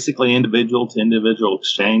 basically individual to individual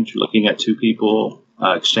exchange, you're looking at two people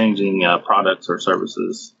exchanging products or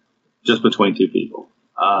services just between two people.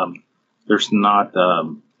 There's not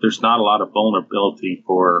a lot of vulnerability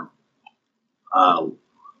for,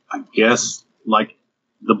 I guess, like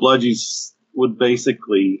the bludgies would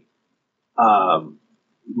basically,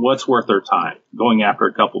 what's worth their time, going after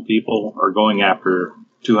a couple people or going after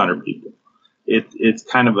 200 people. It's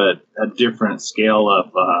kind of a different scale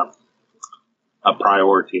of a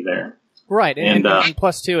priority there. Right, and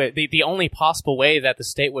plus too, the only possible way that the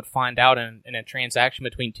state would find out in a transaction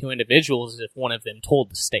between two individuals is if one of them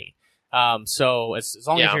told the state. So as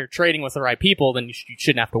long as you're trading with the right people, then you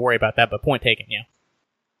shouldn't have to worry about that. But point taken, yeah.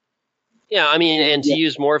 Yeah, I mean, and to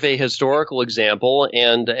use more of a historical example,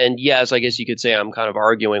 and yes, I guess you could say I'm kind of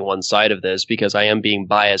arguing one side of this because I am being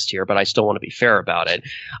biased here, but I still want to be fair about it.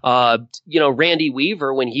 Randy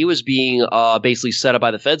Weaver, when he was being basically set up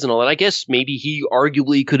by the feds and all that, I guess maybe he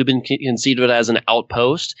arguably could have been conceived of as an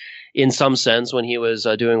outpost in some sense when he was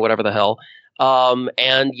doing whatever the hell.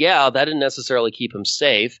 And yeah, that didn't necessarily keep him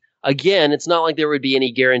safe. Again, it's not like there would be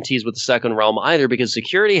any guarantees with the Second Realm either, because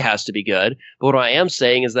security has to be good. But what I am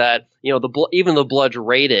saying is that, even the Bludge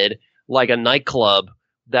raided like a nightclub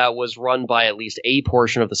that was run by at least a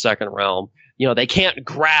portion of the Second Realm. They can't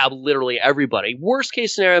grab literally everybody. Worst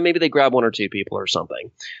case scenario, maybe they grab one or two people or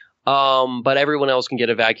something. But everyone else can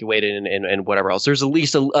get evacuated and whatever else. There's at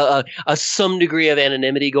least a some degree of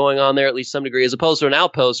anonymity going on there, at least some degree, as opposed to an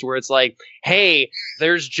outpost where it's like, hey,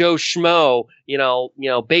 there's Joe Schmo,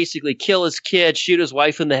 basically kill his kid, shoot his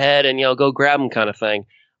wife in the head, and, go grab him kind of thing.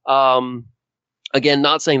 Again,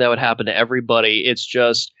 not saying that would happen to everybody. It's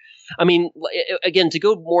just, I mean, again, to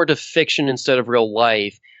go more to fiction instead of real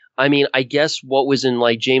life, I mean, I guess what was in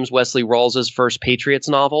like James Wesley Rawls's first Patriots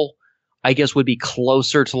novel, I guess would be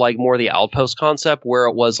closer to like more the outpost concept, where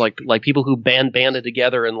it was like people who banded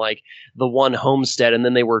together in like the one homestead, and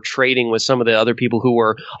then they were trading with some of the other people who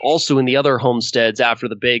were also in the other homesteads after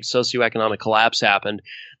the big socioeconomic collapse happened.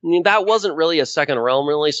 I mean, that wasn't really a Second Realm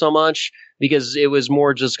really so much, because it was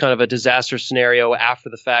more just kind of a disaster scenario after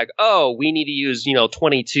the fact. Oh, we need to use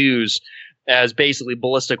 22s as basically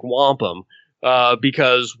ballistic wampum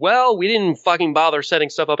because, well, we didn't fucking bother setting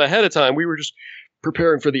stuff up ahead of time. We were just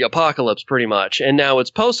preparing for the apocalypse pretty much. And now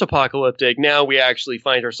it's post-apocalyptic. Now we actually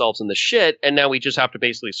find ourselves in the shit, and now we just have to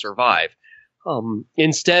basically survive.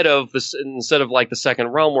 Instead of like the Second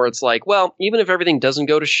Realm, where it's like, well, even if everything doesn't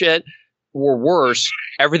go to shit or worse,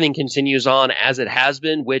 everything continues on as it has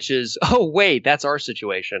been, which is, oh wait, that's our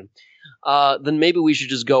situation. Then maybe we should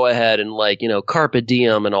just go ahead and carpe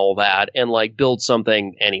diem and all that, and build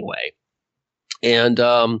something anyway. And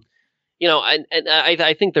And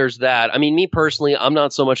I think there's that. I mean, me personally, I'm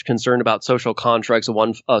not so much concerned about social constructs of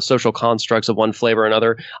one flavor or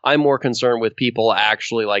another. I'm more concerned with people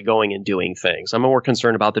actually like going and doing things. I'm more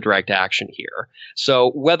concerned about the direct action here.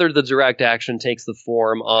 So whether the direct action takes the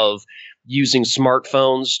form of using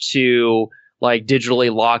smartphones to like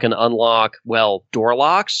digitally lock and unlock, door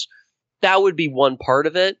locks, that would be one part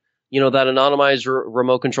of it. That anonymized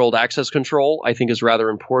remote controlled access control, I think, is rather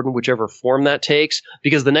important, whichever form that takes,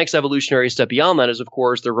 because the next evolutionary step beyond that is, of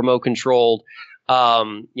course, the remote controlled,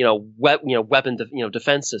 weapon,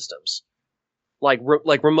 defense systems, like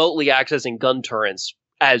remotely accessing gun turrets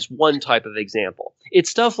as one type of example. It's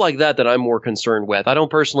stuff like that I'm more concerned with. I don't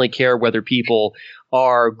personally care whether people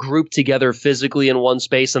are grouped together physically in one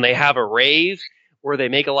space and they have a rave, or they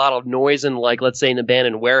make a lot of noise in, like, let's say, an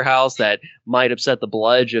abandoned warehouse that might upset the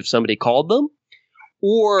bludge if somebody called them.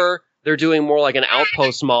 Or they're doing more like an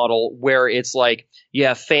outpost model where it's like,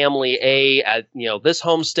 family A at, this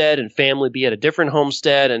homestead and family B at a different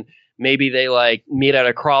homestead. And maybe they like meet at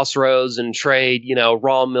a crossroads and trade,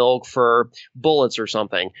 raw milk for bullets or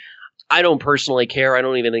something. I don't personally care. I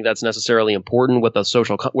don't even think that's necessarily important what the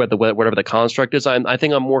whatever the construct is. I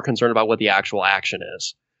think I'm more concerned about what the actual action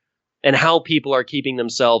is, and how people are keeping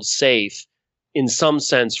themselves safe in some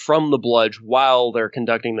sense from the bludge while they're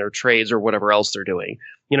conducting their trades or whatever else they're doing.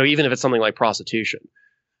 Even if it's something like prostitution.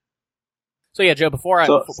 So yeah, Joe, before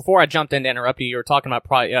I jumped in to interrupt you, you were talking about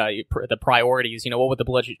the priorities. What would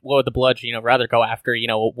the bludge rather go after?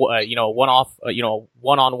 One-off,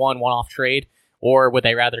 one-on-one, one-off trade, or would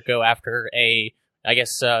they rather go after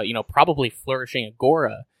probably flourishing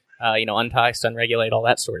agora? Untaxed, unregulated, all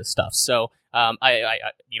that sort of stuff. So,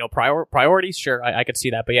 priorities, sure, I could see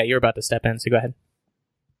that. But yeah, you're about to step in, so go ahead.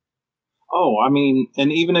 Oh, I mean,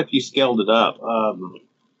 and even if you scaled it up,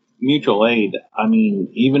 mutual aid, I mean,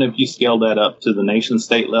 even if you scaled that up to the nation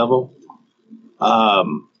state level,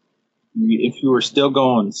 if you were still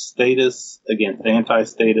going status against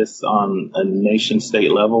anti-status on a nation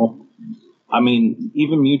state level, I mean,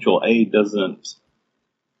 even mutual aid doesn't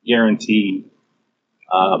guarantee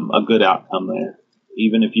a good outcome there.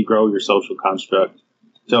 Even if you grow your social construct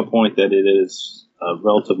to a point that it is a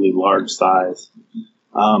relatively large size.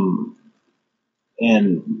 And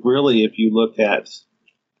really, if you look at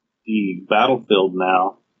the battlefield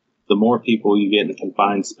now, the more people you get in a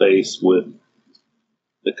confined space with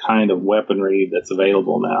the kind of weaponry that's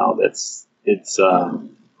available now,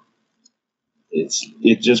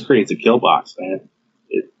 it just creates a kill box, man.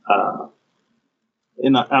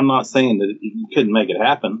 And I'm not saying that you couldn't make it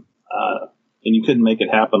happen, and you couldn't make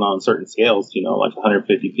it happen on certain scales, like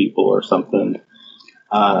 150 people or something.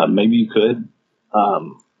 Maybe you could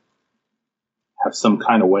have some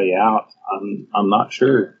kind of way out. I'm not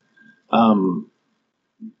sure.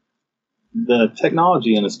 The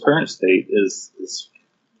technology in its current state it's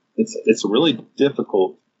a really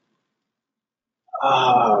difficult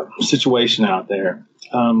situation out there.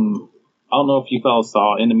 I don't know if you fellas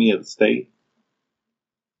saw Enemy of the State.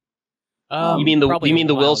 You mean the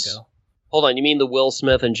Will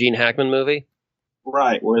Smith and Gene Hackman movie?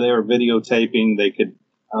 Right, where they were videotaping. They could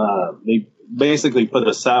they basically put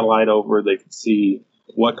a satellite over. They could see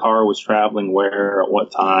what car was traveling where at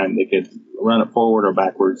what time. They could run it forward or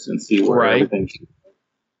backwards and see where everything.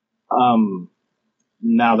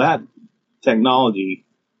 Now that technology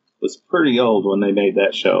was pretty old when they made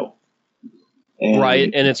that show.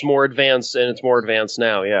 And it's more advanced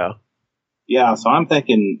now. Yeah. Yeah. So I'm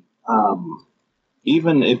thinking,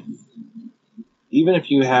 even if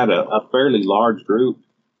you had a fairly large group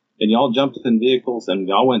and y'all jumped in vehicles and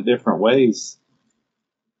y'all went different ways,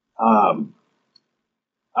 I'm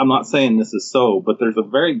not saying this is so, but there's a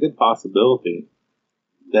very good possibility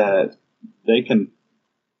that they can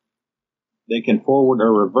forward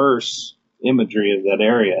or reverse imagery of that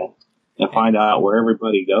area and find out where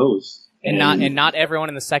everybody goes. And not everyone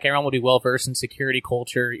in the second realm will be well versed in security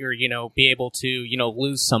culture, or be able to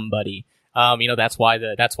lose somebody. That's why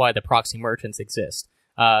the proxy merchants exist.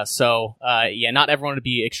 Not everyone would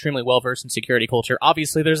be extremely well versed in security culture.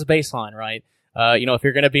 Obviously, there's a baseline, right? If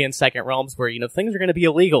you're going to be in second realms where things are going to be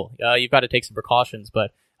illegal, you've got to take some precautions.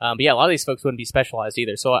 But a lot of these folks wouldn't be specialized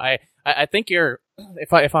either. So I think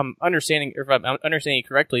if I'm understanding you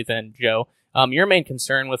correctly, then Joe, your main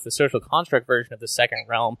concern with the social construct version of the second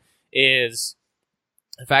realm is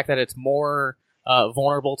the fact that it's more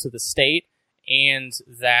vulnerable to the state, and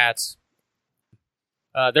that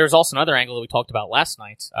there's also another angle that we talked about last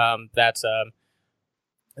night, that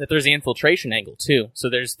there's the infiltration angle too. So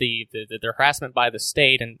there's the harassment by the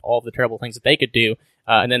state and all the terrible things that they could do,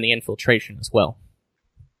 and then the infiltration as well.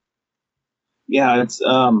 Yeah, it's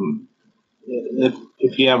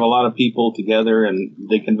if you have a lot of people together and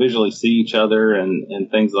they can visually see each other and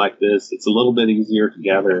things like this, it's a little bit easier to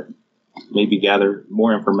gather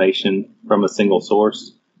more information from a single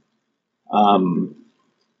source. I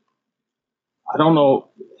don't know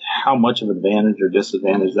how much of an advantage or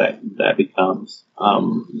disadvantage that becomes.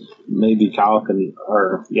 Maybe Kyle can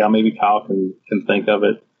think of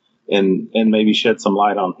it and maybe shed some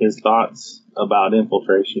light on his thoughts about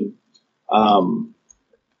infiltration.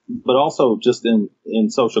 But also just in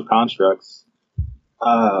social constructs,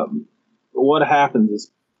 what happens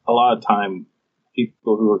is a lot of time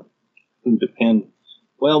people who depend,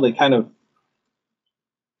 well, they kind of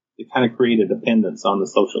create a dependence on the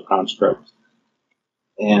social construct.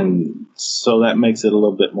 And so that makes it a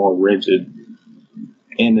little bit more rigid.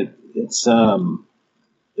 And it's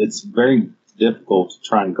very difficult to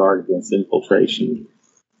try and guard against infiltration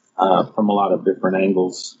from a lot of different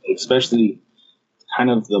angles, especially kind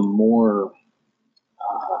of the more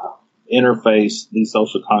interface these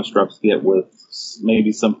social constructs get with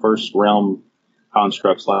maybe some first realm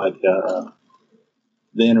constructs like the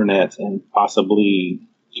internet and possibly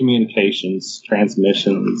communications,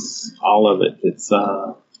 transmissions, all of it. It's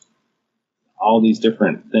all these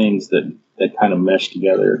different things that kind of mesh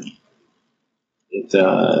together. It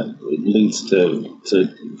leads to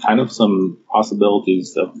kind of some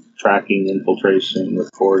possibilities of tracking, infiltration,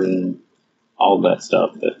 recording, all of that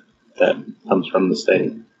stuff that comes from the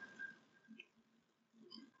state.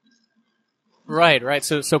 Right.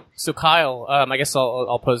 So Kyle, I guess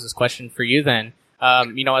I'll pose this question for you then.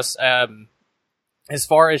 As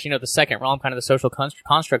far as the second realm, kind of the social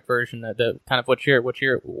construct version, the kind of what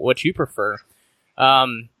you prefer,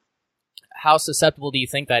 how susceptible do you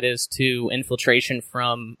think that is to infiltration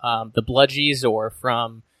from the bludgies or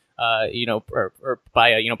from or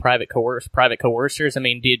by private coercers? I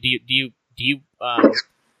mean, do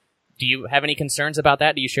you have any concerns about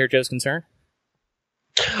that? Do you share Joe's concern?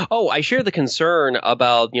 Oh, I share the concern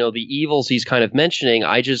about, the evils he's kind of mentioning.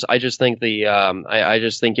 I just think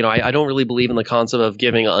I don't really believe in the concept of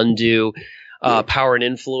giving undue power and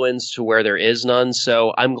influence to where there is none.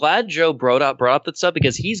 So I'm glad Joe brought up this up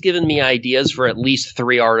because he's given me ideas for at least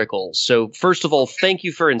 3 articles. So first of all, thank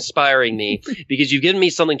you for inspiring me because you've given me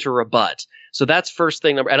something to rebut. So that's first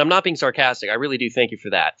thing. And I'm not being sarcastic. I really do thank you for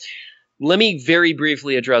that. Let me very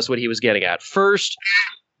briefly address what he was getting at. First,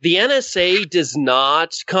 the NSA does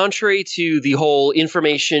not, contrary to the whole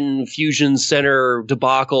information fusion center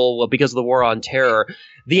debacle because of the war on terror,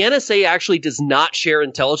 the NSA actually does not share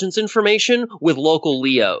intelligence information with local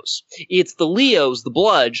LEOs. It's the LEOs, the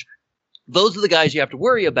bludge, those are the guys you have to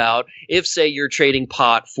worry about if, say, you're trading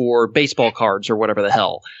pot for baseball cards or whatever the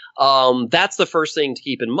hell. That's the first thing to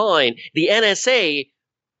keep in mind. The NSA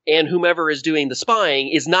and whomever is doing the spying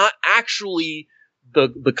is not actually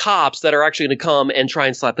the cops that are actually going to come and try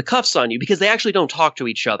and slap the cuffs on you because they actually don't talk to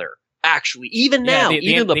each other. Actually, even now,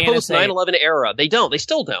 even the post 9/11 era, they don't. They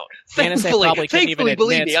still don't. Thankfully,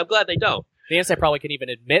 believe me, I'm glad they don't. The NSA probably couldn't even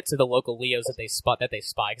admit to the local LEOs that they spy.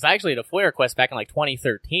 Because I actually had a FOIA request back in like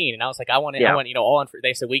 2013, and I was like, I want all.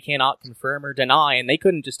 They said we cannot confirm or deny, and they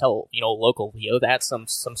couldn't just tell local LEO that some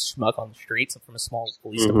schmuck on the streets from a small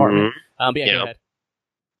police department. But yeah, go ahead.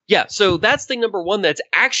 Yeah, so that's thing number one that's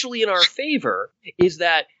actually in our favor is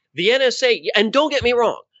that the NSA, and don't get me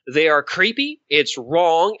wrong, they are creepy, it's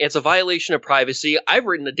wrong, it's a violation of privacy. I've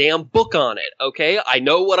written a damn book on it, okay? I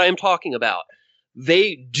know what I'm talking about.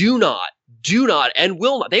 They do not, and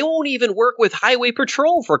will not. They won't even work with Highway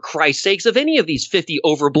Patrol, for Christ's sakes, of any of these 50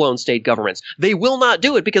 overblown state governments. They will not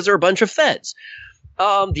do it because they're a bunch of feds.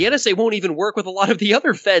 The NSA won't even work with a lot of the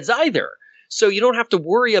other feds either. So you don't have to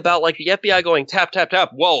worry about like the FBI going tap, tap,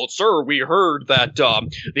 tap. Well, sir, we heard that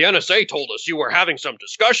the NSA told us you were having some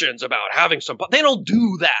discussions about having some. They don't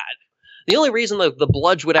do that. The only reason the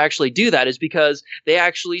bludge would actually do that is because they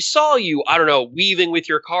actually saw you, I don't know, weaving with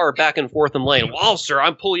your car back and forth in lane. Well, sir,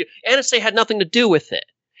 I'm pulling you. NSA had nothing to do with it.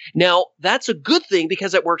 Now, that's a good thing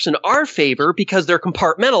because it works in our favor because they're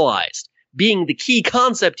compartmentalized. Being the key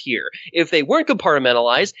concept here. If they weren't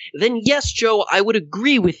compartmentalized, then yes, Joe, I would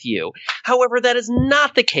agree with you. However, that is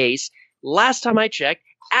not the case, last time I checked,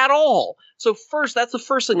 at all. So first, that's the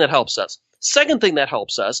first thing that helps us. Second thing that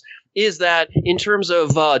helps us is that in terms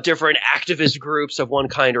of different activist groups of one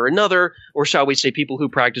kind or another, or shall we say people who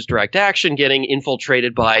practice direct action getting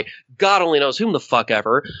infiltrated by God only knows whom the fuck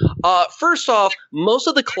ever, first off, most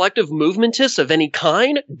of the collective movementists of any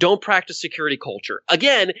kind don't practice security culture.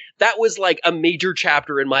 Again, that was like a major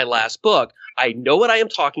chapter in my last book. I know what I am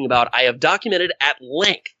talking about. I have documented at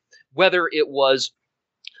length whether it was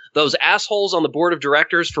Those assholes on the board of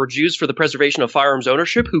directors for Jews for the Preservation of Firearms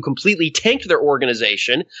Ownership who completely tanked their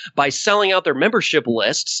organization by selling out their membership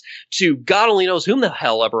lists to God only knows whom the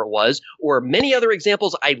hell ever it was, or many other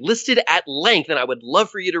examples I listed at length, and I would love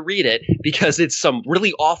for you to read it because it's some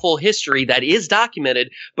really awful history that is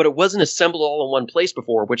documented, but it wasn't assembled all in one place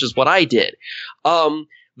before, which is what I did.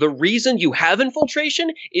 The reason you have infiltration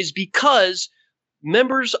is because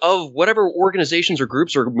members of whatever organizations or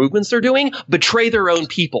groups or movements they're doing betray their own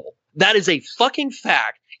people. That is a fucking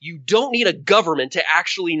fact. You don't need a government to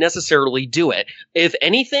actually necessarily do it. If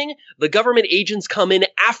anything, the government agents come in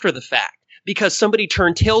after the fact because somebody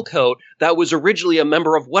turned tailcoat that was originally a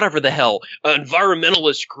member of whatever the hell, an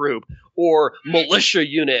environmentalist group or militia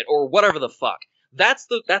unit or whatever the fuck. That's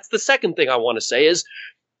the second thing I want to say is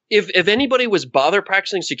if anybody was bothered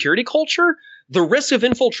practicing security culture, the risk of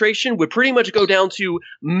infiltration would pretty much go down to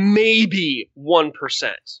maybe 1%.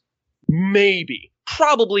 Maybe.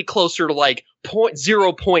 Probably closer to like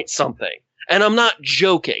 0 point something. And I'm not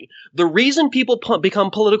joking. The reason people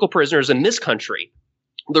become political prisoners in this country,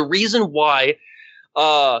 the reason why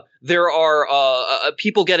there are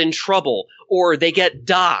people get in trouble or they get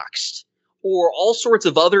doxxed or all sorts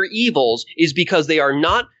of other evils is because they are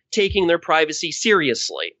not taking their privacy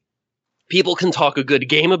seriously. People can talk a good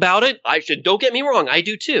game about it. Don't get me wrong, I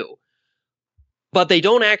do too. But they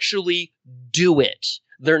don't actually do it.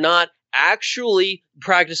 They're not actually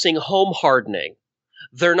practicing home hardening.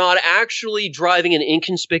 They're not actually driving an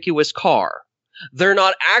inconspicuous car. They're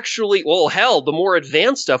not actually, well, hell, the more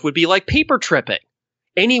advanced stuff would be like paper tripping.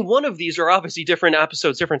 Any one of these are obviously different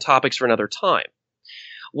episodes, different topics for another time.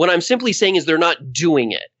 What I'm simply saying is they're not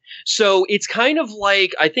doing it. So it's kind of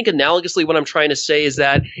like, I think analogously what I'm trying to say is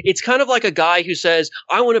that it's kind of like a guy who says,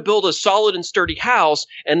 I want to build a solid and sturdy house,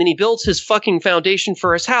 and then he builds his fucking foundation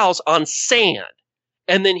for his house on sand.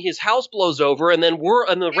 And then his house blows over, and then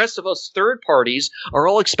and the rest of us third parties are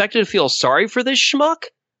all expected to feel sorry for this schmuck?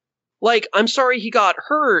 Like, I'm sorry he got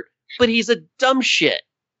hurt, but he's a dumb shit.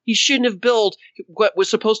 He shouldn't have built what was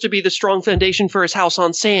supposed to be the strong foundation for his house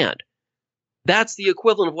on sand. That's the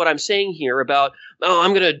equivalent of what I'm saying here about, oh,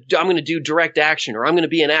 I'm gonna do direct action, or I'm gonna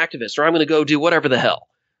be an activist, or I'm gonna go do whatever the hell.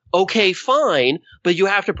 Okay, fine, but you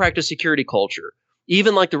have to practice security culture.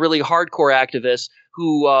 Even like the really hardcore activists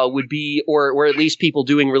who would be, or at least people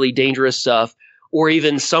doing really dangerous stuff, or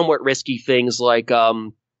even somewhat risky things like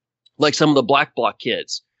some of the Black Bloc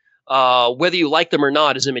kids. Whether you like them or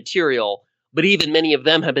not is immaterial. But even many of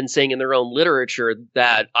them have been saying in their own literature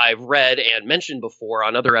that I've read and mentioned before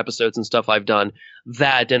on other episodes and stuff I've done,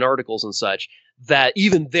 that in articles and such, that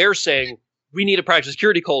even they're saying we need to practice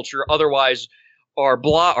security culture, otherwise our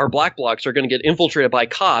black blocs are going to get infiltrated by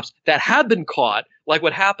cops that have been caught, like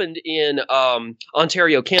what happened in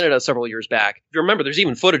Ontario, Canada several years back. If you remember, there's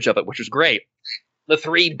even footage of it, which was great. The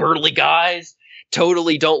 3 burly guys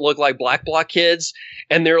totally don't look like Black Bloc kids.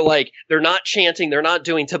 And they're not chanting, they're not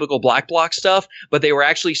doing typical Black Bloc stuff, but they were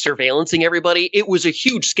actually surveillancing everybody. It was a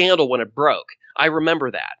huge scandal when it broke. I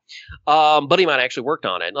remember that. Buddy mine actually worked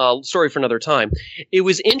on it. Story for another time. It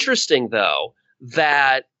was interesting, though,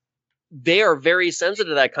 that they are very sensitive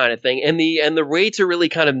to that kind of thing. And the way to really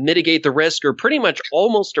kind of mitigate the risk or pretty much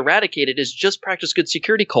almost eradicate it is just practice good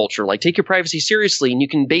security culture. Like, take your privacy seriously, and you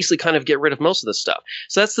can basically kind of get rid of most of this stuff.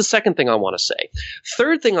 So that's the second thing I want to say.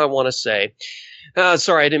 Third thing I want to say,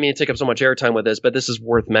 sorry, I didn't mean to take up so much airtime with this, but this is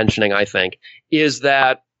worth mentioning, I think, is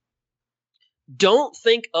that don't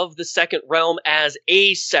think of the second realm as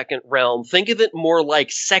a second realm. Think of it more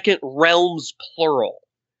like second realms, plural.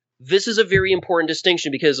 This is a very important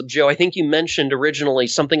distinction because, Joe, I think you mentioned originally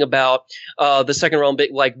something about the second realm,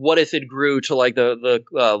 like what if it grew to like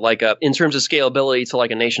in terms of scalability to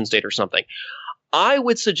like a nation state or something. I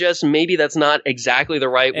would suggest maybe that's not exactly the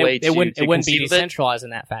right way to conceive of it. It wouldn't be decentralized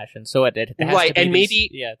in that fashion, so it has right, to be and maybe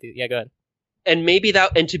yeah, go ahead. And maybe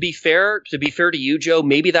that, and to be fair to you, Joe,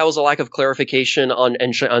 maybe that was a lack of clarification on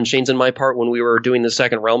Shane's and my part when we were doing the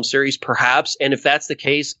Second Realm series, perhaps. And if that's the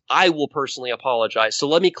case, I will personally apologize. So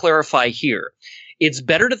let me clarify here. It's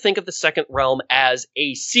better to think of the Second Realm as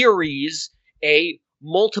a series, a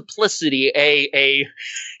multiplicity, a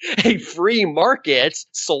free market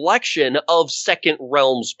selection of second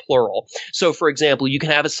realms, plural. So, for example, you can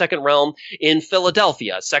have a second realm in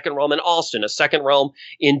Philadelphia, a second realm in Austin, a second realm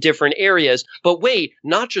in different areas. But wait,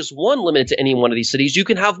 not just one limited to any one of these cities. You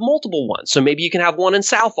can have multiple ones. So maybe you can have one in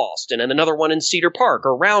South Austin and another one in Cedar Park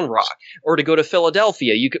or Round Rock, or to go to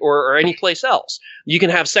Philadelphia, or any place else. You can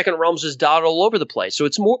have second realms just dotted all over the place. So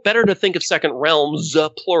it's better to think of second realms,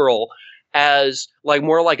 plural, as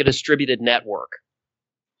more like a distributed network.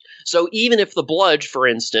 So even if the Bludge, for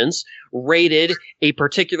instance, raided a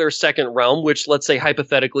particular second realm, which let's say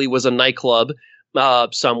hypothetically was a nightclub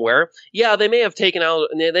somewhere, yeah, they may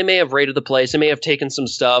have raided the place, they may have taken some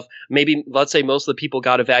stuff, maybe let's say most of the people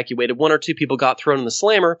got evacuated, one or two people got thrown in the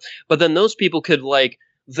slammer, but then those people could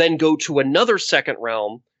then go to another second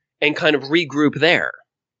realm and kind of regroup there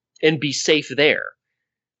and be safe there.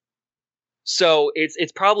 So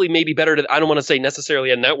it's probably maybe better to, I don't want to say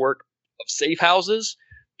necessarily a network of safe houses,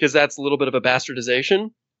 because that's a little bit of a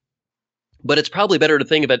bastardization, but it's probably better to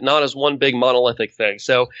think of it not as one big monolithic thing.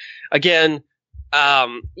 So again,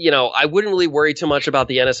 I wouldn't really worry too much about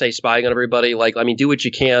the NSA spying on everybody. Do what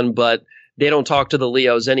you can, but they don't talk to the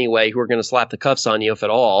Leos anyway, who are going to slap the cuffs on you, if at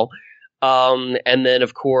all. And then,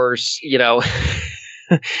 of course,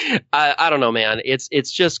 I don't know, man.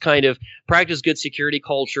 It's just kind of practice good security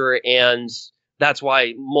culture, and that's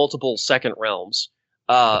why multiple second realms.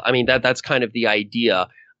 That's kind of the idea.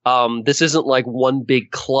 This isn't like one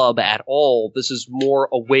big club at all. This is more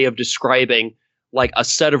a way of describing like a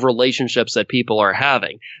set of relationships that people are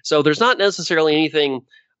having. So there's not necessarily anything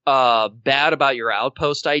bad about your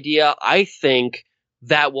outpost idea. I think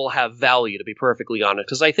that will have value, to be perfectly honest,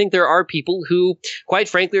 because I think there are people who, quite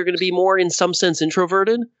frankly, are going to be more, in some sense,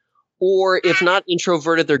 introverted, or if not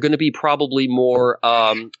introverted, they're going to be probably more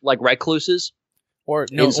like recluses. Or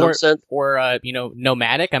nomadic.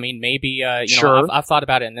 I mean, maybe sure. I've thought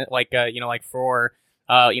about it, for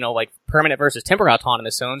permanent versus temporary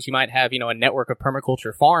autonomous zones, you might have a network of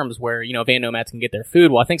permaculture farms where van nomads can get their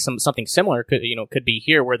food. Well, I think something similar could be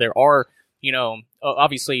here, where there are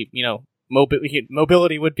obviously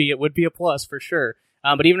mobility would be a plus for sure.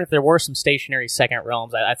 But even if there were some stationary second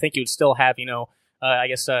realms, I think you'd still have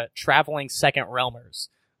traveling second realmers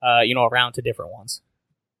around to different ones.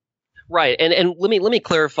 Right, and let me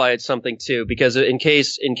clarify something too, because in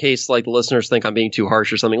case like the listeners think I'm being too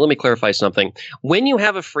harsh or something, let me clarify something. When you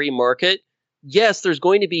have a free market, yes, there's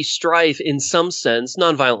going to be strife in some sense,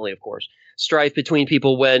 non-violently, of course, strife between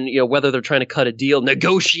people when whether they're trying to cut a deal,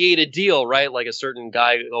 negotiate a deal, right? Like a certain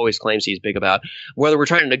guy always claims he's big about, whether we're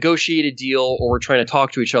trying to negotiate a deal or we're trying to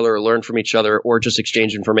talk to each other or learn from each other or just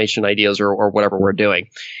exchange information, ideas, or whatever we're doing.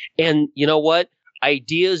 And you know what?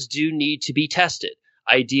 Ideas do need to be tested.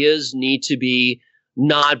 Ideas need to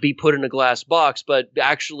not be put in a glass box, but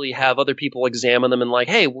actually have other people examine them and like,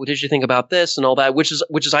 hey, what did you think about this and all that, which is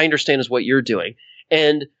I understand is what you're doing.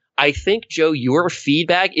 And I think, Joe, your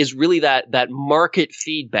feedback is really that market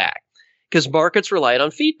feedback, because markets rely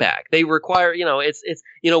on feedback. They require,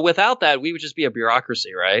 without that, we would just be a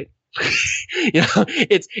bureaucracy, right?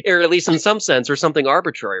 It's, or at least in some sense, or something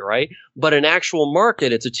arbitrary, right? But an actual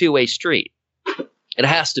market, it's a two-way street. It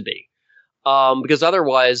has to be. Because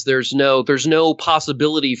otherwise there's no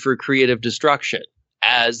possibility for creative destruction,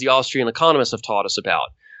 as the Austrian economists have taught us about.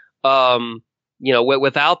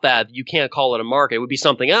 Without that, you can't call it a market. It would be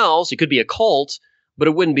something else. It could be a cult, but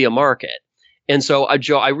it wouldn't be a market. And so,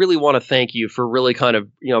 Joe, I really want to thank you for really kind of,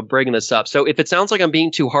 bringing this up. So if it sounds like I'm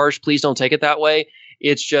being too harsh, please don't take it that way.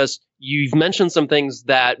 It's just, you've mentioned some things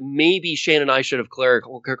that maybe Shane and I should have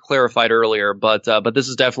clarified earlier, but this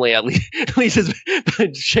is definitely at least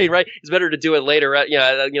Shane, right? It's better to do it later,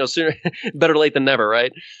 sooner, better late than never,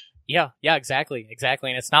 right? Yeah, exactly.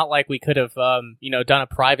 And it's not like we could have, done a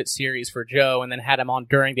private series for Joe and then had him on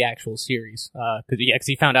during the actual series, because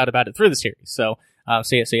he found out about it through the series. So there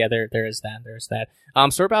is that.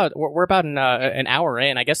 So we're about an hour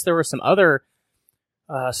in. I guess there were some other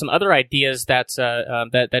ideas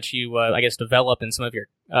that you I guess developed in some of your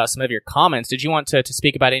comments. Did you want to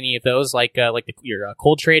speak about any of those, like your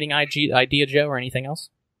cold trading idea, Joe, or anything else?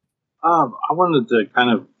 I wanted to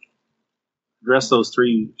kind of address those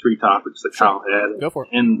three topics that Kyle had. Go for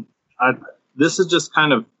it. And this is just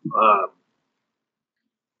kind of I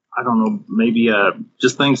don't know, maybe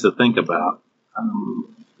just things to think about.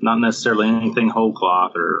 Not necessarily anything whole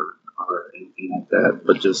cloth or anything like that,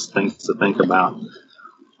 but just things to think about.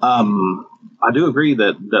 I do agree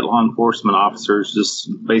that law enforcement officers, just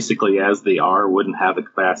basically as they are, wouldn't have the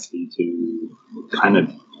capacity to kind of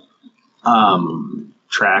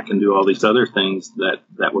track and do all these other things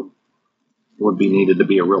that would be needed to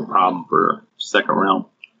be a real problem for second realm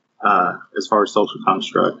as far as social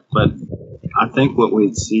construct. But I think what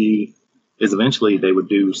we'd see is eventually they would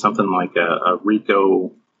do something like a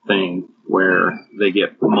RICO thing where they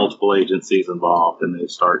get multiple agencies involved and they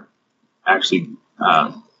start actually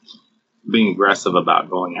being aggressive about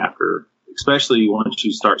going after, especially once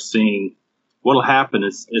you start seeing what'll happen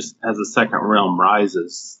is as the second realm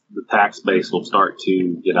rises, the tax base will start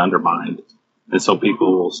to get undermined. And so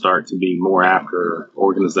people will start to be more after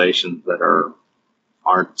organizations that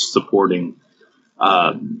aren't supporting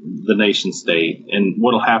the nation state. And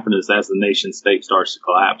what'll happen is as the nation state starts to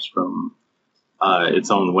collapse from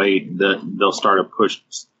its own weight, they'll start a push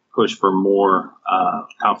for more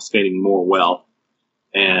confiscating more wealth.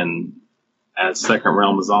 And as second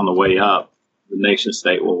realm is on the way up, the nation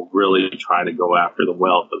state will really try to go after the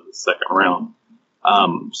wealth of the second realm.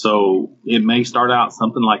 So it may start out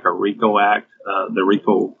something like a RICO Act, the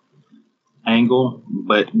RICO angle,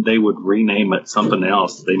 but they would rename it something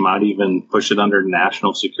else. They might even push it under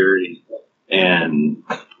national security. And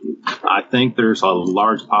I think there's a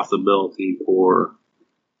large possibility for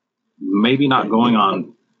maybe not going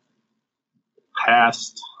on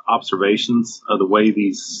past observations of the way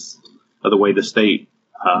the state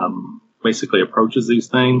basically approaches these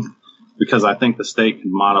things, because I think the state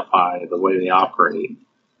can modify the way they operate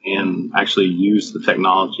and actually use the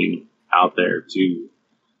technology out there to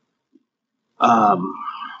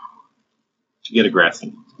get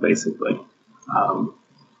aggressive, basically.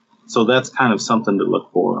 So that's kind of something to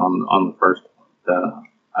look for on the first point.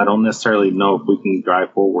 I don't necessarily know if we can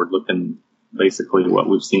drive forward looking basically what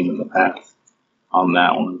we've seen in the past on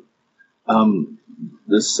that one.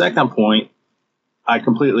 The second point, I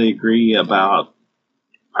completely agree about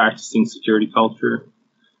practicing security culture.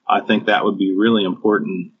 I think that would be really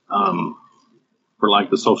important for like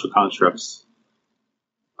the social constructs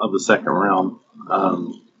of the second realm,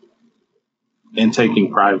 and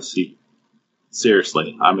taking privacy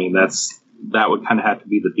seriously. I mean, that would kind of have to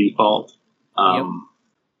be the default. Yep.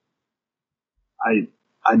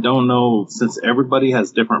 I don't know, since everybody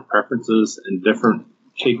has different preferences and different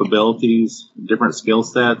capabilities, different skill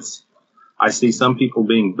sets, I see some people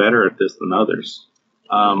being better at this than others.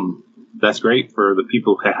 That's great for the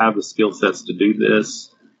people who have the skill sets to do this,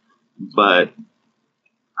 but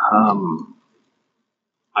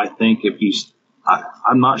I think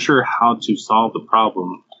I'm not sure how to solve the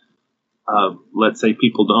problem of, let's say,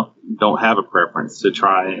 people don't have a preference to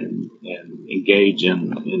try and engage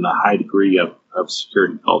in a high degree of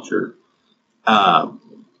security culture.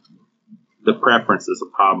 The preference is a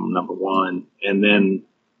problem, number one, and then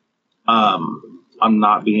I'm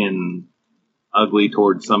not being ugly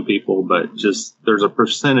towards some people, but just there's a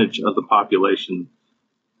percentage of the population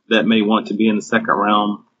that may want to be in the second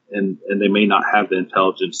realm, and they may not have the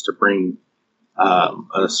intelligence to bring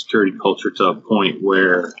a security culture to a point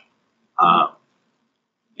where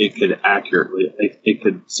it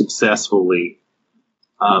could successfully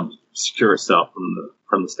secure itself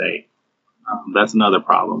from the state. That's another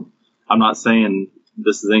problem. I'm not saying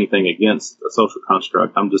this is anything against a social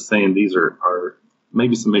construct. I'm just saying these are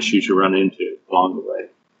maybe some issues you run into along the way.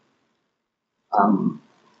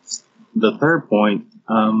 The third point,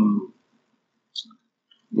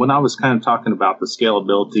 when I was kind of talking about the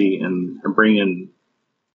scalability and bringing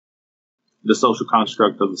the social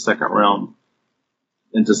construct of the second realm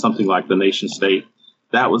into something like the nation state,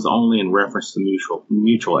 that was only in reference to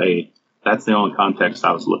mutual aid. That's the only context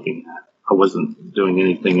I was looking at. I wasn't doing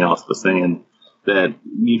anything else but saying that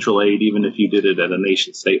mutual aid, even if you did it at a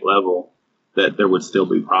nation state level, that there would still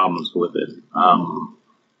be problems with it.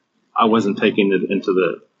 I wasn't thinking of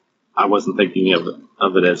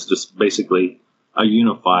it as just basically a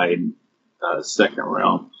unified second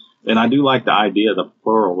realm. And I do like the idea of the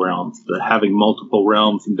plural realms, the having multiple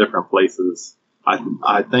realms in different places.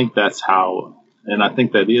 I think that's how, and I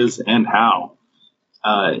think that is and how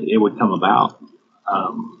it would come about.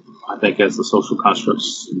 I think as the social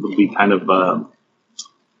constructs would be kind of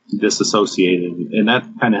disassociated, and that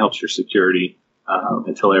kind of helps your security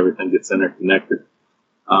until everything gets interconnected.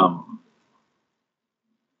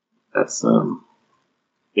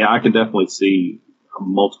 I can definitely see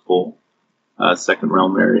multiple second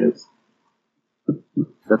realm areas.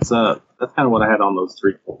 That's kind of what I had on those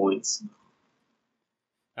 3 points.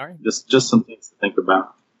 All right. Just some things to think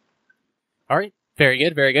about. All right. Very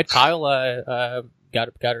good. Very good. Kyle, got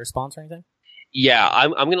a response or anything? Yeah,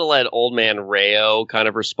 I'm going to let Old Man Rayo kind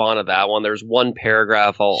of respond to that one. There's one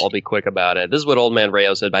paragraph, I'll be quick about it. This is what Old Man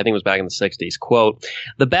Rayo said, I think it was back in the 60s. Quote,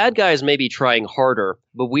 "The bad guys may be trying harder,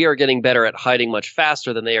 but we are getting better at hiding much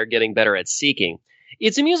faster than they are getting better at seeking.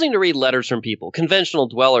 It's amusing to read letters from people, conventional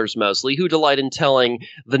dwellers mostly, who delight in telling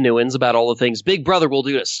the newans about all the things Big Brother will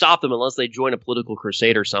do to stop them unless they join a political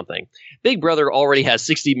crusade or something. Big Brother already has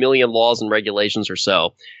 60 million laws and regulations or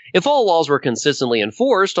so. If all laws were consistently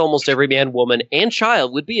enforced, almost every man, woman, and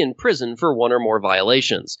child would be in prison for one or more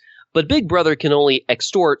violations. But Big Brother can only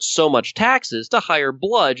extort so much taxes to hire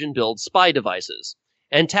bludge and build spy devices.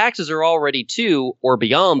 And taxes are already to or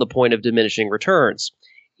beyond the point of diminishing returns.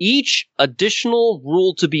 Each additional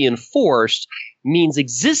rule to be enforced means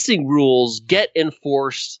existing rules get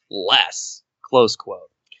enforced less." Close quote.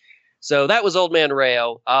 So that was Old Man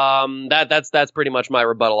Rayo. That's pretty much my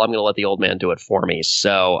rebuttal. I'm going to let the old man do it for me.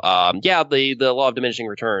 So, the law of diminishing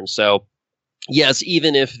returns. So, yes,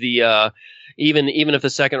 even if the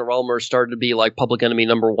second realmers started to be like public enemy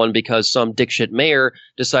number one because some dipshit mayor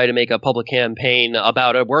decided to make a public campaign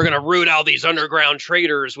about it, we're going to root out these underground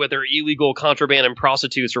traders with their illegal contraband and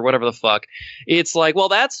prostitutes or whatever the fuck. It's like, well,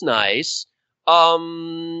 that's nice.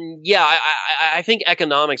 I think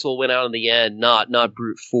economics will win out in the end, not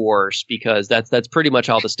brute force, because that's pretty much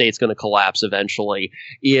how the state's going to collapse eventually.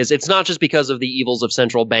 It's not just because of the evils of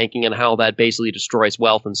central banking and how that basically destroys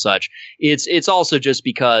wealth and such. It's also just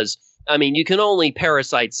because, I mean, you can only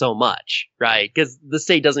parasite so much, right? Because the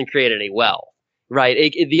state doesn't create any wealth,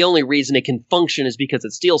 right? The only reason it can function is because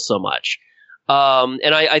it steals so much.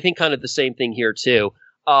 And I think kind of the same thing here too.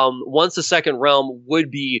 Once the second realm would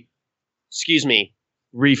be,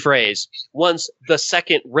 once the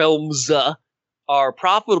second realms are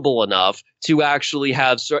profitable enough to actually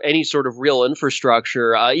have any sort of real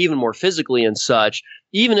infrastructure, even more physically and such,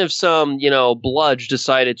 even if some, bludge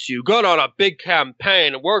decided to go on a big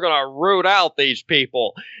campaign and we're going to root out these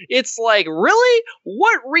people, it's like, really?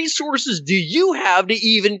 What resources do you have to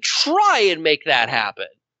even try and make that happen?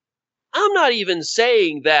 I'm not even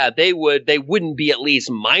saying that they wouldn't be at least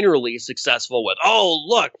minorly successful with, oh,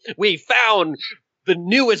 look, we found the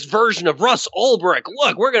newest version of Russ Ulbricht.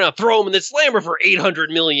 Look, we're going to throw him in the slammer for 800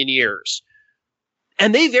 million years.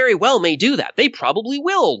 And they very well may do that. They probably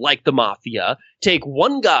will, like the mafia, take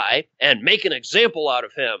one guy and make an example out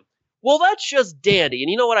of him. Well, that's just dandy.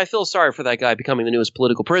 And you know what? I feel sorry for that guy becoming the newest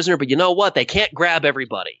political prisoner, but you know what? They can't grab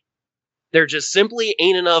everybody. There just simply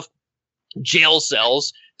ain't enough jail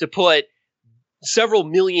cells to put several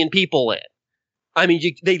million people in. I mean,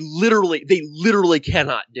 they literally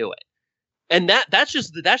cannot do it. And that's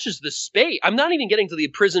just the space. I'm not even getting to the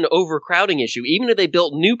prison overcrowding issue. Even if they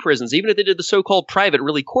built new prisons, even if they did the so-called private,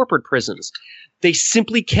 really corporate prisons, they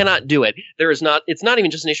simply cannot do it. It's not even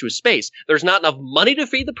just an issue of space. There's not enough money to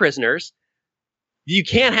feed the prisoners. You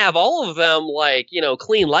can't have all of them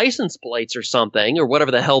clean license plates or something, or whatever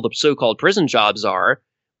the hell the so-called prison jobs are.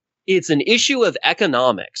 It's an issue of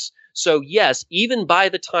economics. So yes, even by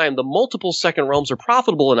the time the multiple second realms are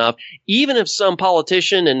profitable enough, even if some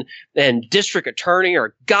politician and district attorney,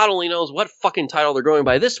 or God only knows what fucking title they're going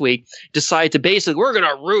by this week, decide to basically, we're going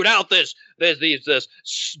to root out this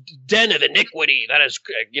den of iniquity that is,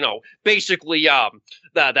 basically,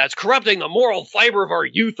 that's corrupting the moral fiber of our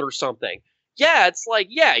youth or something. Yeah, it's like,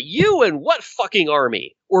 yeah, you and what fucking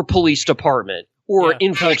army or police department or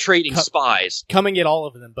infiltrating spies? Come and get all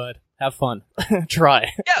of them, bud. Have fun. Try.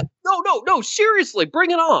 Yeah, no, seriously, bring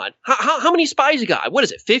it on. How many spies you got? What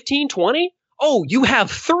is it, 15, 20? Oh, you have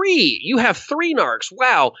 3. You have 3 narcs.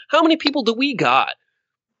 Wow. How many people do we got?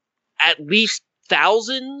 At least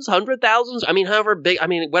thousands, 100,000s? I mean, however big,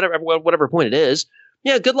 whatever point it is.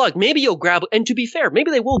 Yeah, good luck. Maybe you'll grab, and to be fair, maybe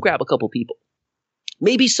they will grab a couple people.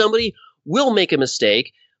 Maybe somebody will make a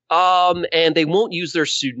mistake, and they won't use their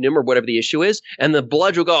pseudonym or whatever the issue is, and the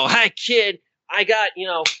bludge will go, "Hi, kid, I got,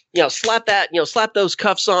 slap those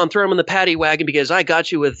cuffs on, throw them in the paddy wagon because I got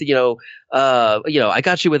you with, I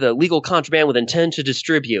got you with a legal contraband with intent to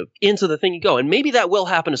distribute." Into the thing you go. And maybe that will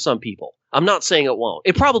happen to some people. I'm not saying it won't.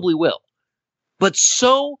 It probably will. But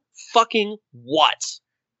so fucking what?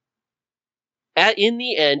 In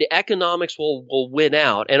the end, economics will win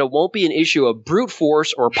out, and it won't be an issue of brute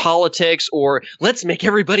force or politics or let's make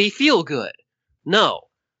everybody feel good. No.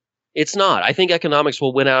 It's not. I think economics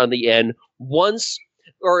will win out in the end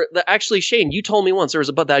actually, Shane, you told me once, there was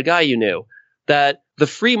about that guy you knew, that the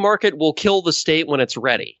free market will kill the state when it's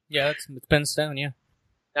ready. Yeah, it's Ben Stone, yeah.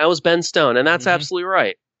 That was Ben Stone, and that's absolutely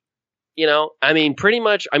right. Pretty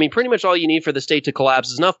much all you need for the state to collapse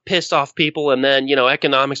is enough pissed off people, and then,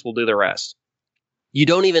 economics will do the rest. You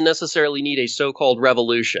don't even necessarily need a so-called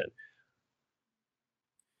revolution.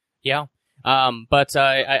 Yeah. But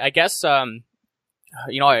I guess,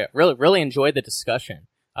 I really enjoyed the discussion.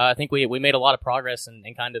 I think we made a lot of progress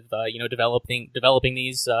in kind of developing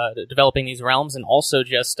these realms, and also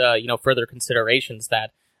just further considerations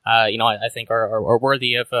that I think are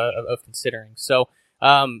worthy of considering. So,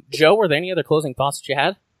 Joe, were there any other closing thoughts that you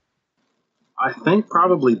had? I think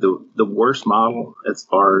probably the worst model as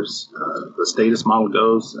far as the status model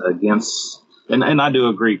goes against, and I do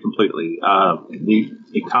agree completely. The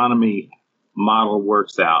economy model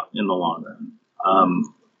works out in the long run.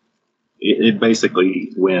 It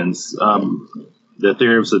basically wins. The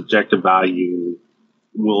theory of subjective value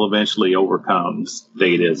will eventually overcome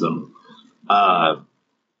statism.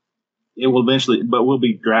 It will eventually, but we'll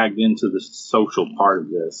be dragged into the social part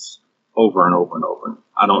of this over and over and over.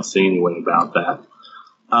 I don't see any way about that.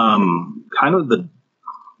 Kind of the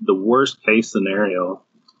worst case scenario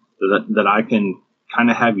that I can kind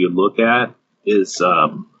of have you look at is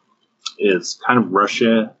kind of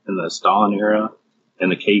Russia in the Stalin era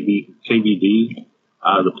and the KVD,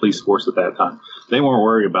 the police force at that time. They weren't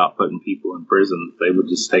worried about putting people in prison. They would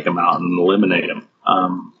just take them out and eliminate them.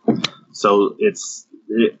 So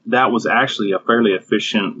that was actually a fairly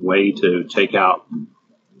efficient way to take out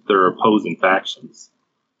their opposing factions.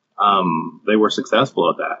 They were successful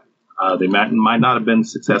at that. They might not have been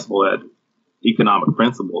successful at economic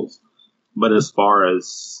principles, but as far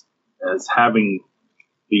as having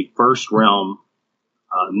the first realm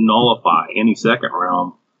nullify any second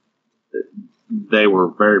realm, they were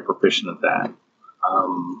very proficient at that.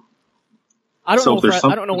 I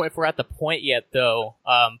don't know if we're at the point yet, though,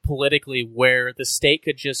 politically, where the state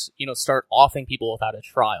could just, start offing people without a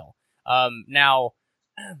trial. Now,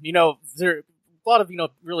 there are a lot of,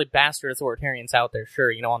 really bastard authoritarians out there,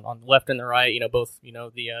 sure, on the left and the right, both,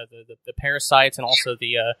 the parasites and also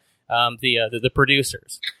the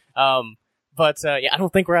producers. But I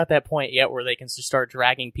don't think we're at that point yet where they can just start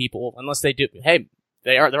dragging people, unless they do. Hey,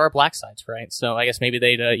 there are black sites, right? So I guess maybe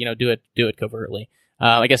they'd do it covertly.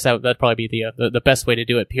 I guess that'd probably be the best way to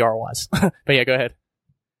do it PR wise. But yeah, go ahead.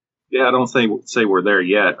 Yeah, I don't say we're there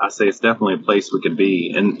yet. I say it's definitely a place we could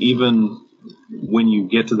be, and even when you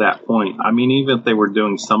get to that point, I mean, even if they were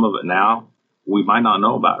doing some of it now, we might not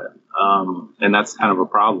know about it, and that's kind of a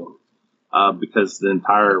problem. Because the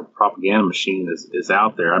entire propaganda machine is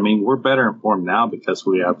out there. I mean, we're better informed now because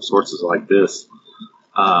we have sources like this.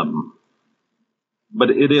 But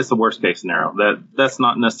it is the worst case scenario. That's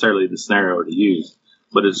not necessarily the scenario to use,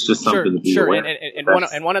 but it's just something to be aware of.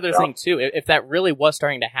 And one other thing too, if that really was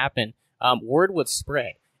starting to happen, word would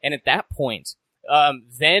spread. And at that point,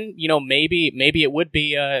 then, maybe it would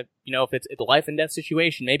be, if it's a life and death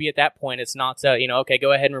situation, maybe at that point it's not, okay,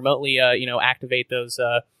 go ahead and remotely, activate those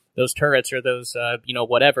turrets or those,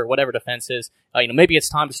 whatever defenses, maybe it's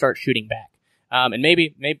time to start shooting back. And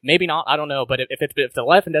maybe not, I don't know. But if it's a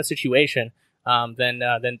life and death situation, then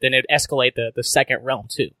it'd escalate the second realm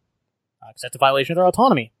too. Because that's a violation of their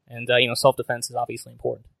autonomy. And, self-defense is obviously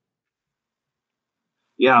important.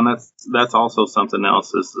 Yeah, and that's also something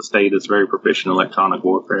else, is the state is very proficient in electronic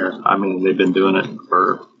warfare. I mean, they've been doing it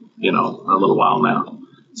for, a little while now.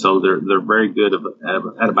 So they're very good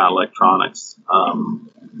at about electronics.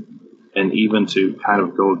 And even to kind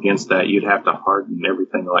of go against that, you'd have to harden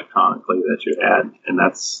everything electronically that you had, and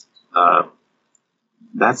that's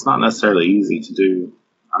not necessarily easy to do.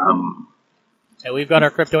 Hey, we've got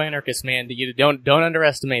our crypto anarchists, man. You don't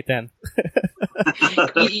underestimate them.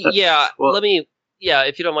 Yeah, well,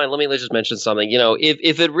 if you don't mind, let me just mention something.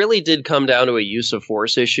 If it really did come down to a use of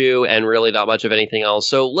force issue and really not much of anything else,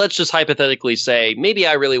 so let's just hypothetically say maybe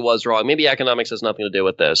I really was wrong. Maybe economics has nothing to do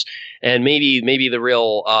with this, and maybe the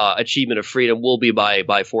real achievement of freedom will be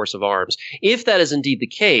by force of arms. If that is indeed the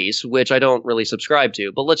case, which I don't really subscribe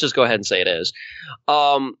to, but let's just go ahead and say it is,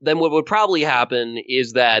 then what would probably happen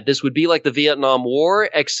is that this would be like the Vietnam War,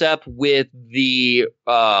 except with the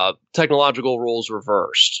technological roles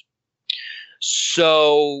reversed.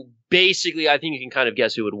 So basically, I think you can kind of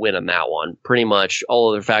guess who would win on that one, pretty much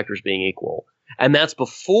all other factors being equal. And that's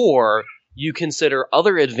before you consider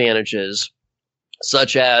other advantages,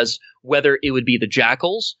 such as whether it would be the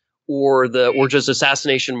jackals or just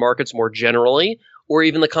assassination markets more generally, or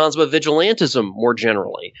even the concept of vigilantism more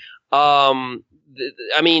generally. I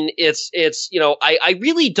mean, it's I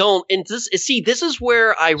really don't. And this is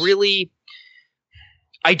where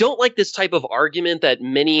I don't like this type of argument that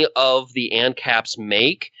many of the ANCAPs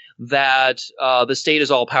make, that the state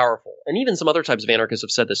is all powerful. And even some other types of anarchists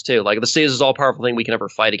have said this too. Like, the state is all powerful thing, we can never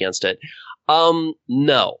fight against it.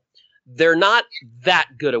 No. They're not that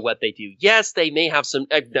good at what they do. Yes, they may have some,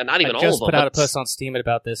 not even all of them. I just put out a post on Steam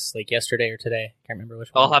about this like yesterday or today. Can't remember which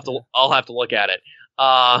one. I'll have to look at it.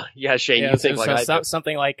 Yeah, Shane, you think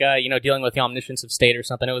something like dealing with the omniscience of state or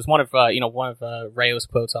something. It was one of Rayo's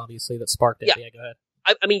quotes, obviously, that sparked it. Yeah, go ahead.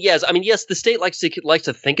 I mean, yes. The state likes to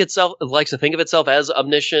think of itself as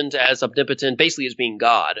omniscient, as omnipotent, basically as being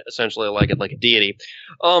God, essentially like a deity.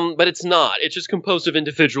 But it's not. It's just composed of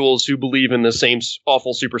individuals who believe in the same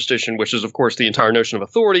awful superstition, which is, of course, the entire notion of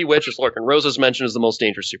authority, which, as Larkin Rose has mentioned, is the most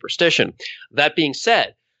dangerous superstition. That being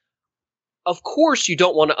said, of course you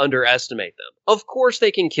don't want to underestimate them. Of course they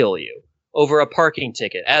can kill you over a parking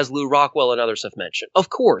ticket, as Lou Rockwell and others have mentioned. Of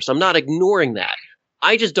course, I'm not ignoring that.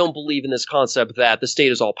 I just don't believe in this concept that the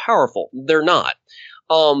state is all powerful. They're not.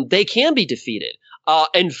 They can be defeated.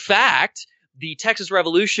 In fact, the Texas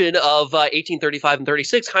Revolution of 1835 and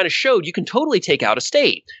 36 kind of showed you can totally take out a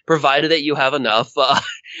state, provided that you have enough,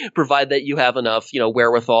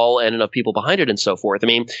 wherewithal and enough people behind it and so forth. I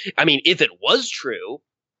mean, if it was true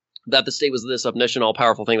that the state was this omniscient,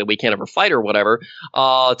 all-powerful thing that we can't ever fight or whatever,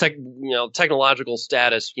 technological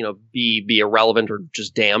status, be irrelevant or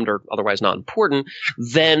just damned or otherwise not important,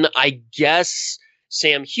 then I guess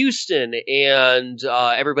Sam Houston and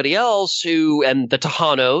everybody else and the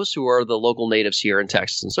Tejanos, who are the local natives here in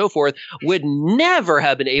Texas and so forth, would never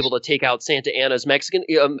have been able to take out Santa Anna's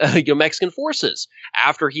Mexican forces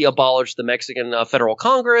after he abolished the Mexican Federal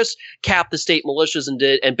Congress, capped the state militias,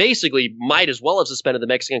 and basically might as well have suspended the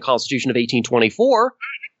Mexican Constitution of 1824.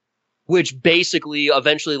 Which basically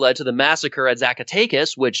eventually led to the massacre at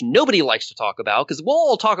Zacatecas, which nobody likes to talk about, because we'll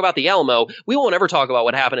all talk about the Alamo. We won't ever talk about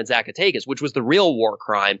what happened at Zacatecas, which was the real war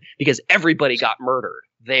crime, because everybody got murdered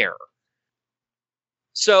there.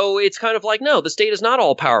 So it's kind of like, no, the state is not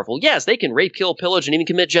all powerful. Yes, they can rape, kill, pillage, and even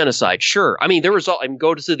commit genocide. Sure. I mean,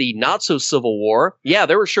 go to the not-so-Civil War. Yeah,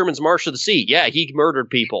 there was Sherman's March to the Sea. Yeah, he murdered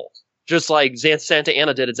people, just like Santa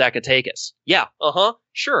Anna did at Zacatecas. Yeah,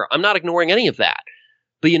 sure. I'm not ignoring any of that.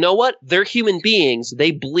 But you know what? They're human beings.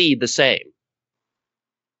 They bleed the same.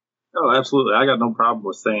 Oh, absolutely. I got no problem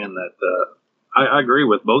with saying that. I agree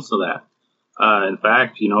with most of that. In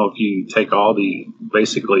fact, if you take all the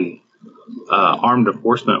basically armed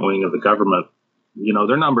enforcement wing of the government,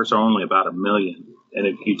 their numbers are only about 1 million. And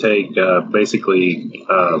if you take basically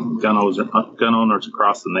gun owners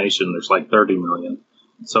across the nation, there's like 30 million.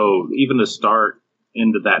 So even to start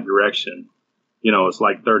into that direction, it's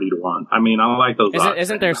like 30 to 1. I mean, I like those.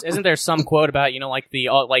 Isn't there some quote about, on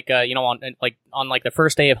the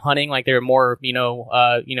first day of hunting, like there are more,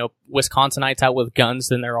 Wisconsinites out with guns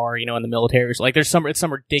than there are, in the military. Like there's some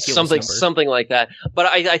ridiculous something like that. But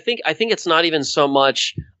I think it's not even so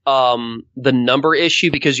much the number issue,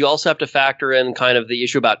 because you also have to factor in kind of the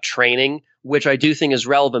issue about training, which I do think is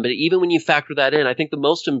relevant. But even when you factor that in, I think the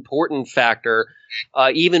most important factor,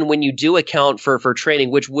 even when you do account for training,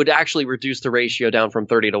 which would actually reduce the ratio down from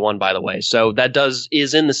 30 to 1, by the way. So that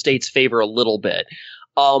is in the state's favor a little bit.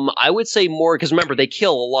 I would say more, because remember, they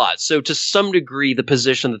kill a lot. So to some degree, the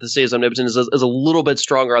position that the state is omnipotent is a little bit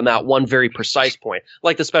stronger on that one very precise point,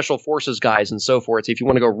 like the special forces guys and so forth. If you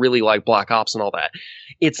want to go really like Black Ops and all that,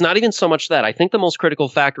 it's not even so much that. I think the most critical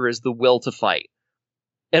factor is the will to fight.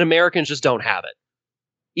 And Americans just don't have it.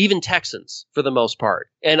 Even Texans, for the most part.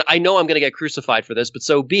 And I know I'm going to get crucified for this, but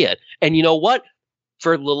so be it. And you know what?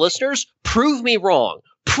 For the listeners, prove me wrong.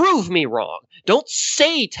 Prove me wrong. Don't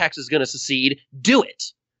say Texas is going to secede. Do it.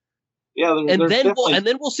 Yeah, and then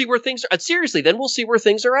we'll see where things are. Seriously, then we'll see where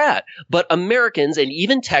things are at. But Americans and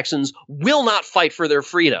even Texans will not fight for their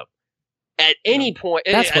freedom at any point.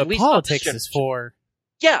 That's at what least politics is for.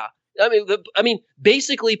 Yeah. I mean,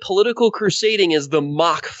 basically, political crusading is the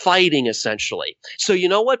mock fighting, essentially. So you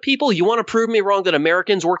know what, people? You want to prove me wrong that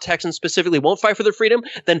Americans or Texans specifically won't fight for their freedom?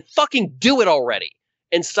 Then fucking do it already.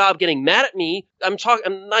 And stop getting mad at me. I'm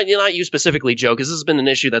not you specifically, Joe, because this has been an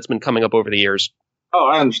issue that's been coming up over the years. Oh,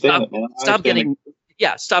 I understand it, man. Stop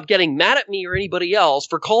getting mad at me or anybody else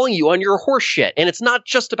for calling you on your horse shit. And it's not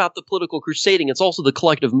just about the political crusading. It's also the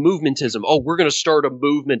collective movementism. Oh, we're going to start a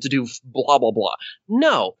movement to do blah, blah, blah.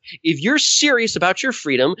 No. If you're serious about your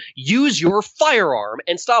freedom, use your firearm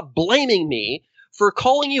and stop blaming me for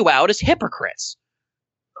calling you out as hypocrites.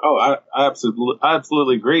 Oh, I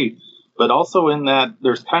absolutely agree. But also in that,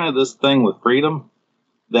 there's kind of this thing with freedom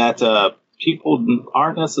that people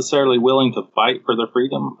aren't necessarily willing to fight for their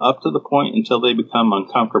freedom up to the point until they become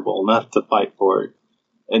uncomfortable enough to fight for it.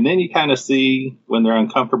 And then you kind of see when they're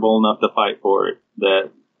uncomfortable enough to fight for it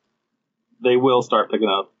that they will start picking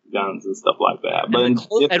up guns and stuff like that. But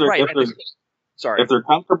if they're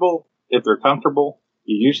comfortable,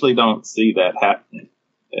 you usually don't see that happening.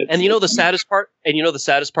 And you know the saddest part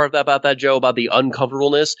about that, Joe, about the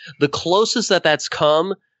uncomfortableness, the closest that's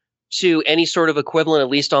come to any sort of equivalent, at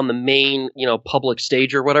least on the main, public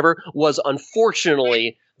stage or whatever, was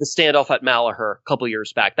unfortunately the standoff at Malaheur a couple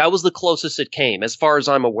years back. That was the closest it came, as far as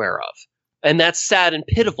I'm aware of. And that's sad and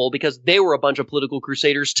pitiful because they were a bunch of political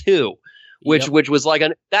crusaders too. Which was like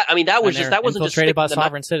that wasn't just infiltrated by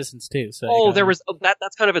sovereign citizens too. So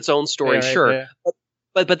that's kind of its own story, right, sure. Yeah.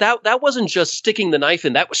 But that wasn't just sticking the knife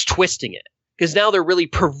in, that was twisting it. Because now they're really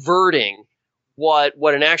perverting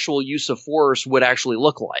what an actual use of force would actually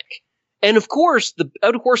look like. And of course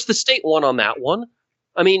the state won on that one.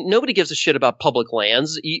 I mean, nobody gives a shit about public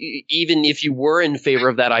lands, even if you were in favor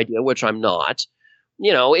of that idea, which I'm not.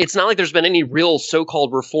 It's not like there's been any real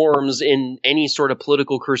so-called reforms in any sort of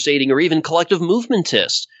political crusading or even collective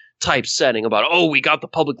movementist type setting about, oh, we got the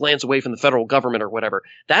public lands away from the federal government or whatever.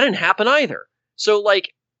 That didn't happen either. So,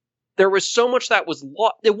 like, there was so much that was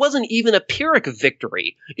lost. It wasn't even a Pyrrhic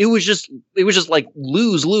victory. It was just like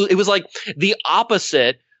lose. It was like the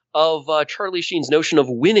opposite of Charlie Sheen's notion of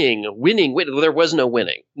winning. There was no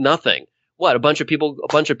winning. Nothing. What? A bunch of people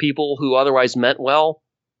who otherwise meant well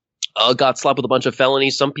got slapped with a bunch of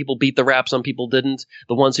felonies. Some people beat the rap. Some people didn't.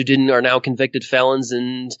 The ones who didn't are now convicted felons,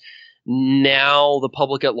 and now the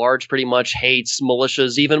public at large pretty much hates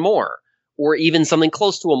militias even more, or even something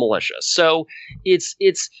close to a militia. So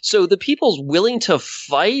so the people's willing to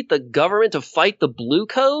fight the government, to fight the blue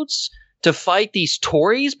coats, to fight these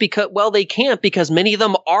Tories, because, well, they can't, because many of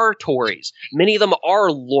them are Tories. Many of them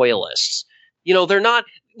are loyalists. You know, they're not.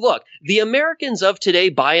 Look, the Americans of today,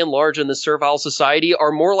 by and large, in the servile society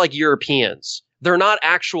are more like Europeans. They're not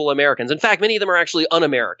actual Americans. In fact, many of them are actually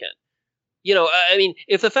un-American. You know, I mean,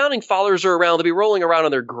 if the founding fathers are around, they'll be rolling around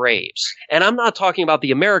on their graves. And I'm not talking about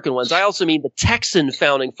the American ones. I also mean the Texan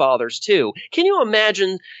founding fathers, too. Can you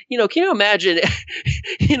imagine,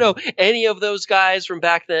 any of those guys from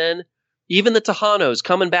back then? Even the Tejanos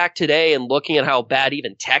coming back today and looking at how bad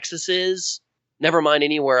even Texas is, never mind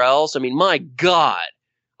anywhere else. I mean, my God,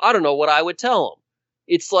 I don't know what I would tell them.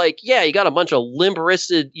 It's like, yeah, you got a bunch of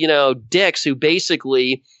limp-wristed, dicks who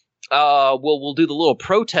basically will do the little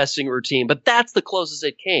protesting routine, but that's the closest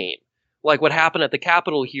it came. Like what happened at the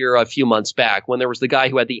Capitol here a few months back when there was the guy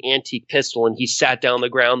who had the antique pistol and he sat down on the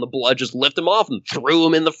ground, the blood just lifted him off and threw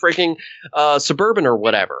him in the freaking Suburban or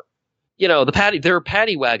whatever. Their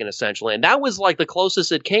paddy wagon, essentially. And that was like the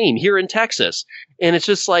closest it came here in Texas. And it's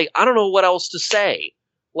just like, I don't know what else to say.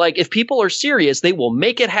 Like, if people are serious, they will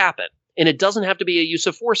make it happen. And it doesn't have to be a use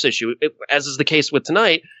of force issue, as is the case with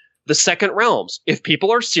tonight, the Second Realms. If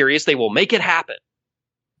people are serious, they will make it happen.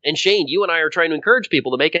 And Shane, you and I are trying to encourage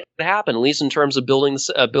people to make it happen, at least in terms of building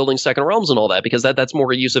Second Realms and all that, because that's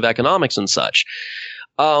more a use of economics and such.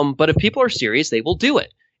 But if people are serious, they will do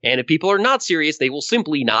it. And if people are not serious, they will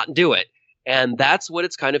simply not do it. And that's what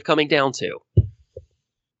it's kind of coming down to.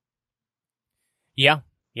 Yeah,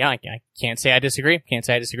 I can't say I disagree.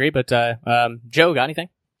 But Joe, got anything?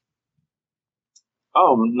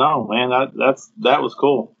 Oh no, man, that was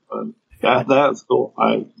cool. That's cool.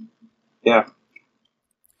 I'm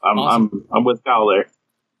Awesome. I'm with Kyle there.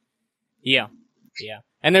 Yeah.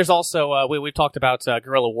 And there's also we've talked about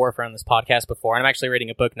guerrilla warfare on this podcast before, and I'm actually reading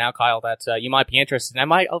a book now, Kyle, that you might be interested in.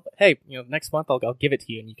 Next month I'll give it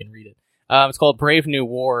to you and you can read it. It's called Brave New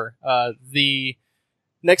War: The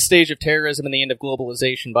Next Stage of Terrorism and the End of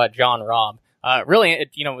Globalization by John Robb.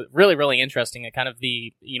 Really interesting. And kind of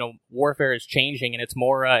the warfare is changing, and it's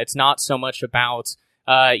more it's not so much about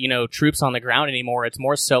troops on the ground anymore. It's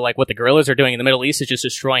more so like what the guerrillas are doing in the Middle East is just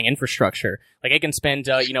destroying infrastructure. Like, it can spend,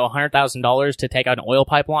 $100,000 to take out an oil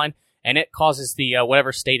pipeline, and it causes the,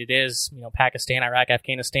 whatever state it is, Pakistan, Iraq,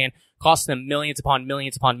 Afghanistan, costs them millions upon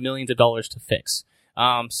millions upon millions of dollars to fix.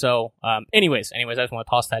 Anyways, I just want to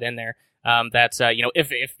toss that in there. That's,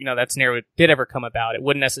 if that scenario did ever come about, it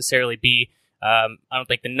wouldn't necessarily be, I don't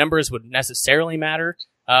think the numbers would necessarily matter,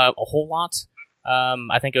 a whole lot.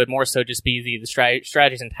 I think it would more so just be the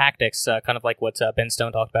strategies and tactics, kind of like what Ben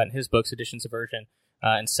Stone talked about in his books, Sedition, Subversion,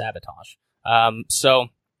 and Sabotage.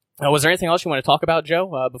 Was there anything else you want to talk about,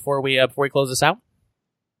 Joe, before we close this out?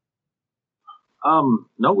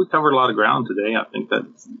 No, we covered a lot of ground today. I think that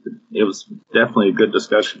it was definitely a good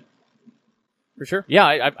discussion. For sure.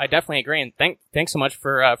 Yeah, I definitely agree. And thanks so much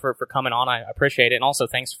for coming on. I appreciate it. And also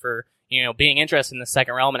thanks for, being interested in the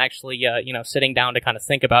Second Realm and actually, sitting down to kind of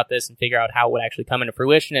think about this and figure out how it would actually come into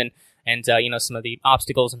fruition and some of the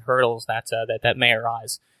obstacles and hurdles that may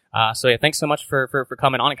arise. So yeah, thanks so much for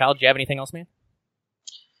coming on. And Kyle, do you have anything else, man?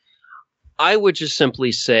 I would just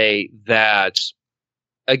simply say that,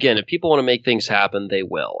 again, if people want to make things happen, they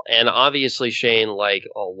will. And obviously, Shane, like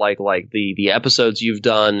the episodes you've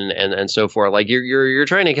done and so forth, like you're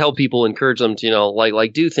trying to help people, encourage them to,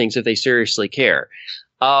 do things if they seriously care.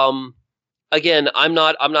 Again, I'm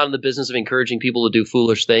not in the business of encouraging people to do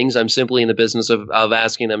foolish things. I'm simply in the business of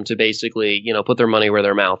asking them to basically, put their money where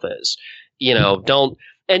their mouth is.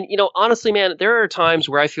 Honestly, man, there are times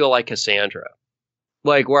where I feel like Cassandra,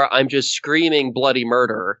 like where I'm just screaming bloody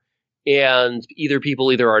murder, and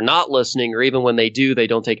people are not listening, or even when they do, they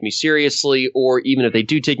don't take me seriously, or even if they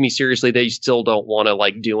do take me seriously, they still don't want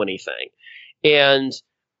to do anything. And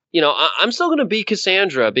I'm still going to be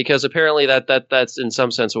Cassandra, because apparently that's in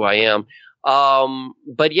some sense who I am.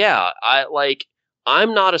 But yeah,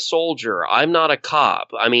 I'm not a soldier. I'm not a cop.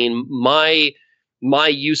 I mean, my my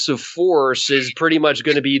use of force is pretty much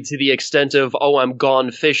going to be to the extent of, oh, I'm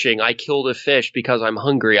gone fishing. I killed a fish because I'm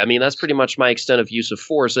hungry. I mean, that's pretty much my extent of use of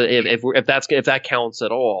force, if that counts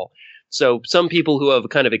at all. So some people who have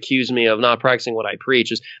kind of accused me of not practicing what I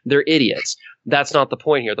preach they're idiots. That's not the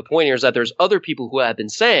point here. The point here is that there's other people who have been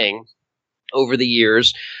saying over the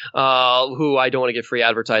years, who I don't want to give free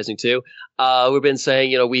advertising to, who've been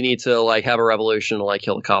saying, we need to like have a revolution to like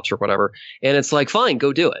kill the cops or whatever. And it's like, fine,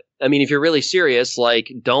 go do it. I mean, if you're really serious,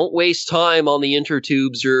 like, don't waste time on the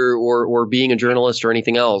intertubes or being a journalist or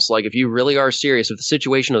anything else. Like, if you really are serious, if the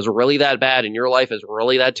situation is really that bad and your life is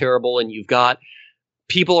really that terrible and you've got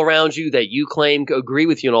people around you that you claim agree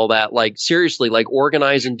with you and all that, like, seriously, like,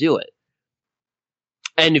 organize and do it.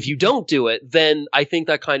 And if you don't do it, then I think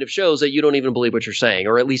that kind of shows that you don't even believe what you're saying,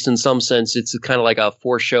 or at least in some sense, it's kind of like a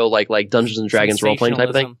force show, like Dungeons and Dragons role playing type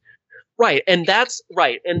of thing. Right. And that's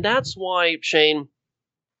why, Shane,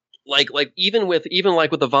 like even with the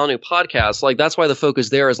Vonu podcast, like that's why the focus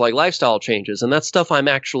there is like lifestyle changes, and that's stuff I'm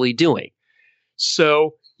actually doing.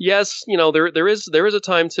 So yes, there is a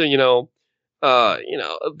time to,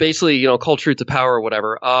 basically, call truth to power or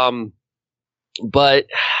whatever. But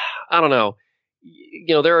I don't know.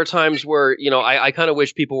 There are times where, I kind of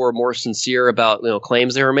wish people were more sincere about,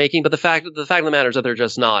 claims they were making, but the fact of the matter is that they're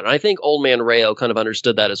just not. And I think Old Man Rayo kind of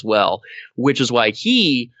understood that as well, which is why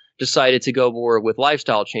he decided to go more with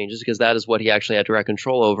lifestyle changes, because that is what he actually had direct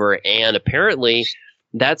control over. And apparently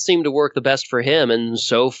that seemed to work the best for him. And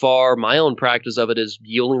so far, my own practice of it is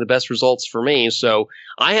yielding the best results for me. So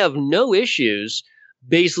I have no issues,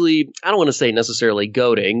 basically, I don't want to say necessarily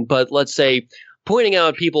goading, but let's say pointing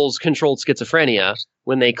out people's controlled schizophrenia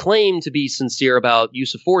when they claim to be sincere about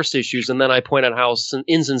use of force issues, and then I point out how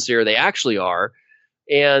insincere they actually are,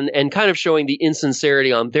 and kind of showing the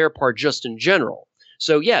insincerity on their part just in general.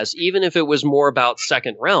 So yes, even if it was more about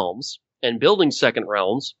second realms and building second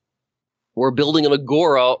realms, or building an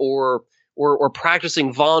agora, or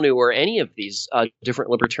practicing Vonu, or any of these different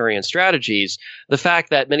libertarian strategies, the fact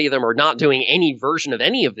that many of them are not doing any version of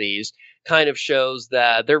any of these kind of shows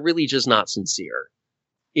that they're really just not sincere.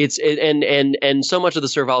 And so much of the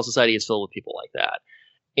servile society is filled with people like that.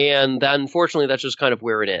 And unfortunately, that's just kind of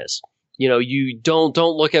where it is. You don't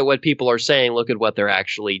look at what people are saying, look at what they're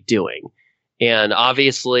actually doing. And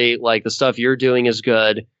obviously, like, the stuff you're doing is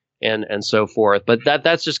good and so forth. But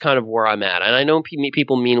that's just kind of where I'm at. And I know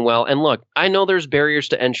people mean well. And look, I know there's barriers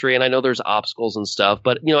to entry and I know there's obstacles and stuff.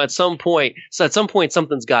 But, at some point,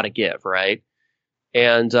 something's got to give, right?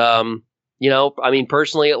 And, I mean,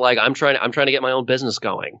 personally, like, I'm trying to get my own business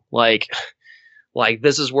going. Like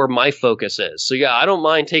this is where my focus is. So yeah, I don't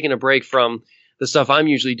mind taking a break from the stuff I'm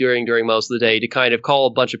usually doing during most of the day to kind of call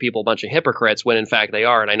a bunch of people a bunch of hypocrites when in fact they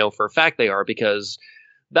are. And I know for a fact they are, because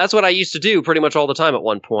that's what I used to do pretty much all the time at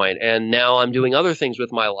one point. And now I'm doing other things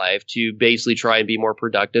with my life to basically try and be more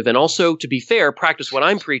productive. And also, to be fair, practice what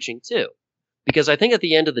I'm preaching too. Because I think at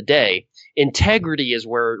the end of the day, integrity is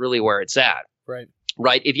where it's at.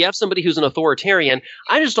 Right. If you have somebody who's an authoritarian,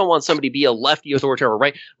 I just don't want somebody to be a lefty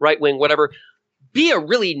authoritarian, right wing, whatever. Be a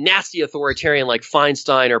really nasty authoritarian like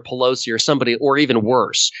Feinstein or Pelosi or somebody, or even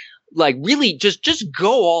worse. Like, really just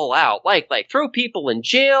go all out. Like throw people in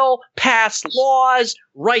jail, pass laws,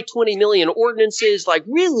 write 20 million ordinances, like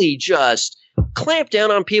really just clamp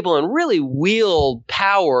down on people and really wield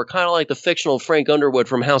power, kind of like the fictional Frank Underwood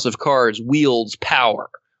from House of Cards wields power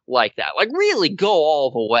like that. Like, really go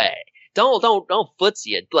all the way. Don't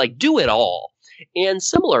footsie it. Like, do it all. And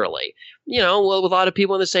similarly, with a lot of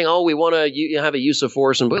people, when they're saying, oh, we want to have a use of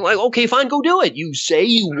force, and like, okay, fine, go do it. You say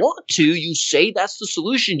you want to. You say that's the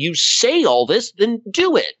solution. You say all this, then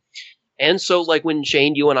do it. And so, like, when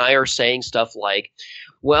Shane, you and I are saying stuff like,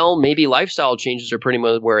 well, maybe lifestyle changes are pretty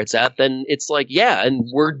much where it's at, then it's like, yeah, and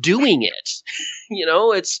we're doing it.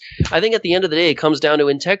 I think at the end of the day, it comes down to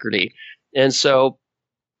integrity. And so,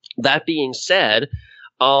 that being said,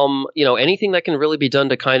 anything that can really be done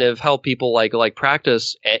to kind of help people like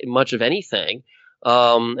practice much of anything,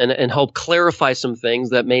 and help clarify some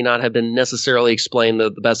things that may not have been necessarily explained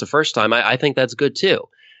the best the first time, I think that's good too.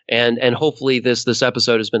 And hopefully this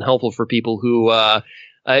episode has been helpful for people who,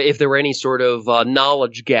 if there were any sort of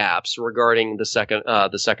knowledge gaps regarding the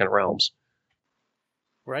second realms.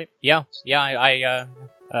 Right. Yeah. I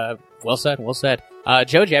well said.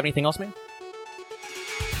 Joe, do you have anything else, man?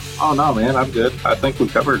 Oh no, man, I'm good. I think we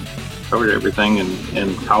covered everything,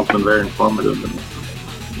 and Kyle's been very informative,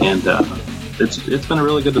 and it's been a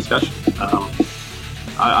really good discussion.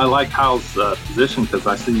 I like Kyle's position because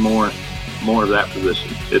I see more of that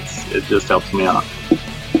position. It just helps me out.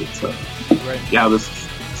 It's right. Yeah,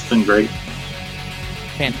 it's been great.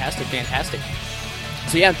 Fantastic.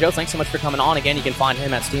 So yeah, Joe, thanks so much for coming on. Again, you can find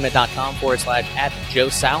him at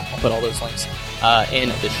steemit.com/@JoeSal. I'll put all those links in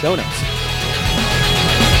the show notes.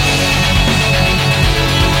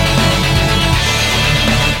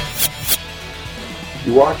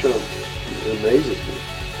 You watch on, it amazes me.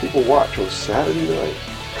 People watch on Saturday night.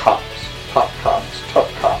 Cops, top cops,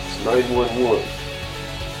 tough cops, 911.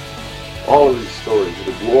 All of these stories that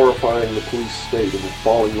are glorifying the police state and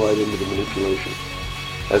falling right into the manipulation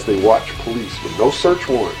as they watch police with no search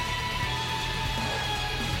warrant,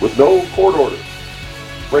 with no court order,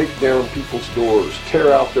 break down people's doors,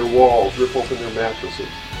 tear out their walls, rip open their mattresses.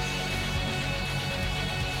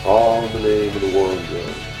 All in the name of the war on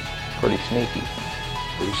drugs. Pretty sneaky.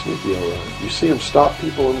 Pretty sneaky, all right. You see them stop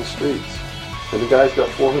people in the streets, and the guy's got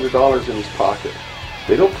 $400 in his pocket.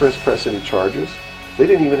 They don't press any charges. They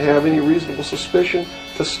didn't even have any reasonable suspicion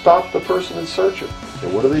to stop the person and search him.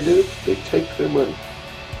 And what do? They take their money.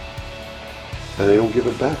 And they don't give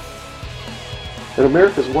it back. And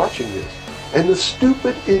America's watching this. And the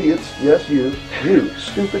stupid idiots, yes, you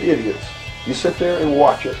stupid idiots, you sit there and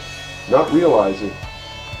watch it, not realizing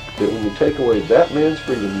that when you take away that man's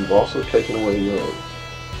freedom, you've also taken away your own.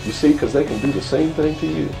 You see, because they can do the same thing to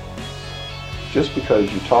you. Just because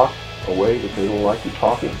you talk a way that they don't like you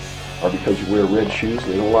talking, or because you wear red shoes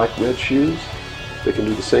and they don't like red shoes, they can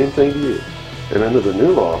do the same thing to you. And under the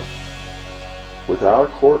new law, without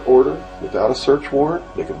a court order, without a search warrant,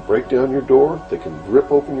 they can break down your door, they can rip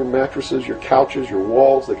open your mattresses, your couches, your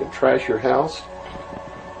walls, they can trash your house.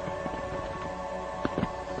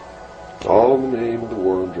 All in the name of the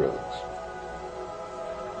war on drugs.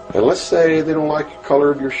 And let's say they don't like the color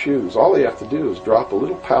of your shoes. All they have to do is drop a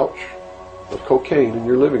little pouch of cocaine in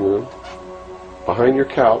your living room, behind your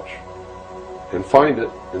couch, and find it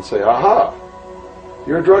and say, aha,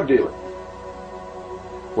 you're a drug dealer.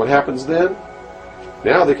 What happens then?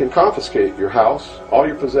 Now they can confiscate your house, all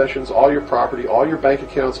your possessions, all your property, all your bank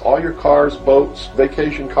accounts, all your cars, boats,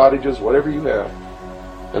 vacation cottages, whatever you have.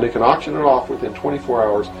 And they can auction it off within 24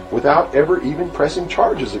 hours without ever even pressing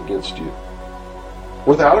charges against you.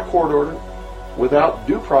 Without a court order, without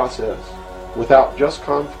due process, without just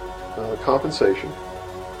compensation.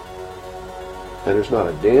 And there's not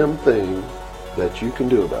a damn thing that you can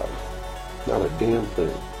do about it. Not a damn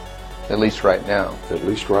thing. At least right now. At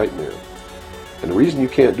least right now. And the reason you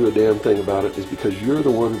can't do a damn thing about it is because you're the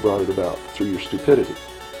one who brought it about through your stupidity.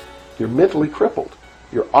 You're mentally crippled.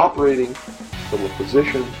 You're operating from a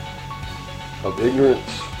position of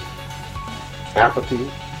ignorance, apathy,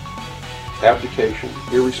 abdication,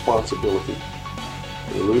 irresponsibility.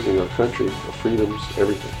 We're losing our country, our freedoms,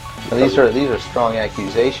 everything. Now, these are strong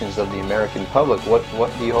accusations of the American public. What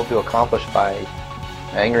do you hope to accomplish by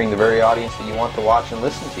angering the very audience that you want to watch and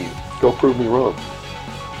listen to you? Go prove me wrong.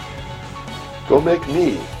 Go make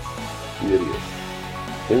me the idiot.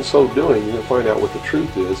 In so doing, you're going to find out what the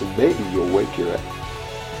truth is, and maybe you'll wake your ass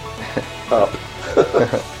up.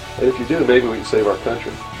 And if you do, maybe we can save our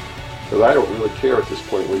country. Because I don't really care at this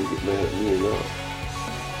point whether you get mad at me or not.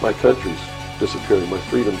 My country's disappearing. My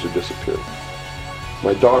freedoms are disappearing.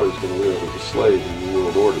 My daughter's going to live as a slave in the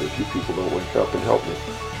world order if you people don't wake up and help me.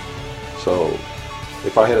 So,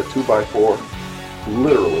 if I had a 2x4,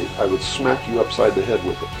 literally, I would smack you upside the head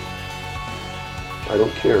with it. I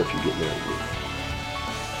don't care if you get mad at me.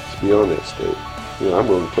 It's beyond that state. You know, I'm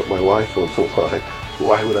willing to put my life on the line.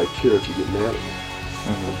 Why would I care if you get mad at me?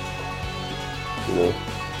 Mm-hmm. You know?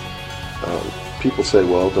 People say,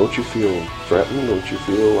 well, don't you feel threatened? Don't you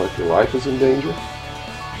feel like your life is in danger?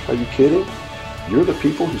 Are you kidding? You're the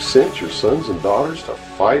people who sent your sons and daughters to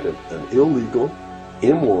fight an illegal,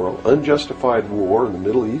 immoral, unjustified war in the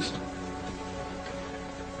Middle East?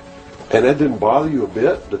 And that didn't bother you a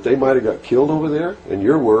bit that they might have got killed over there? And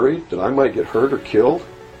you're worried that I might get hurt or killed?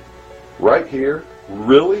 Right here,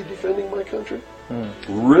 really defending my country?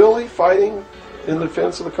 Really fighting in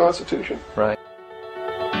defense of the Constitution? Right.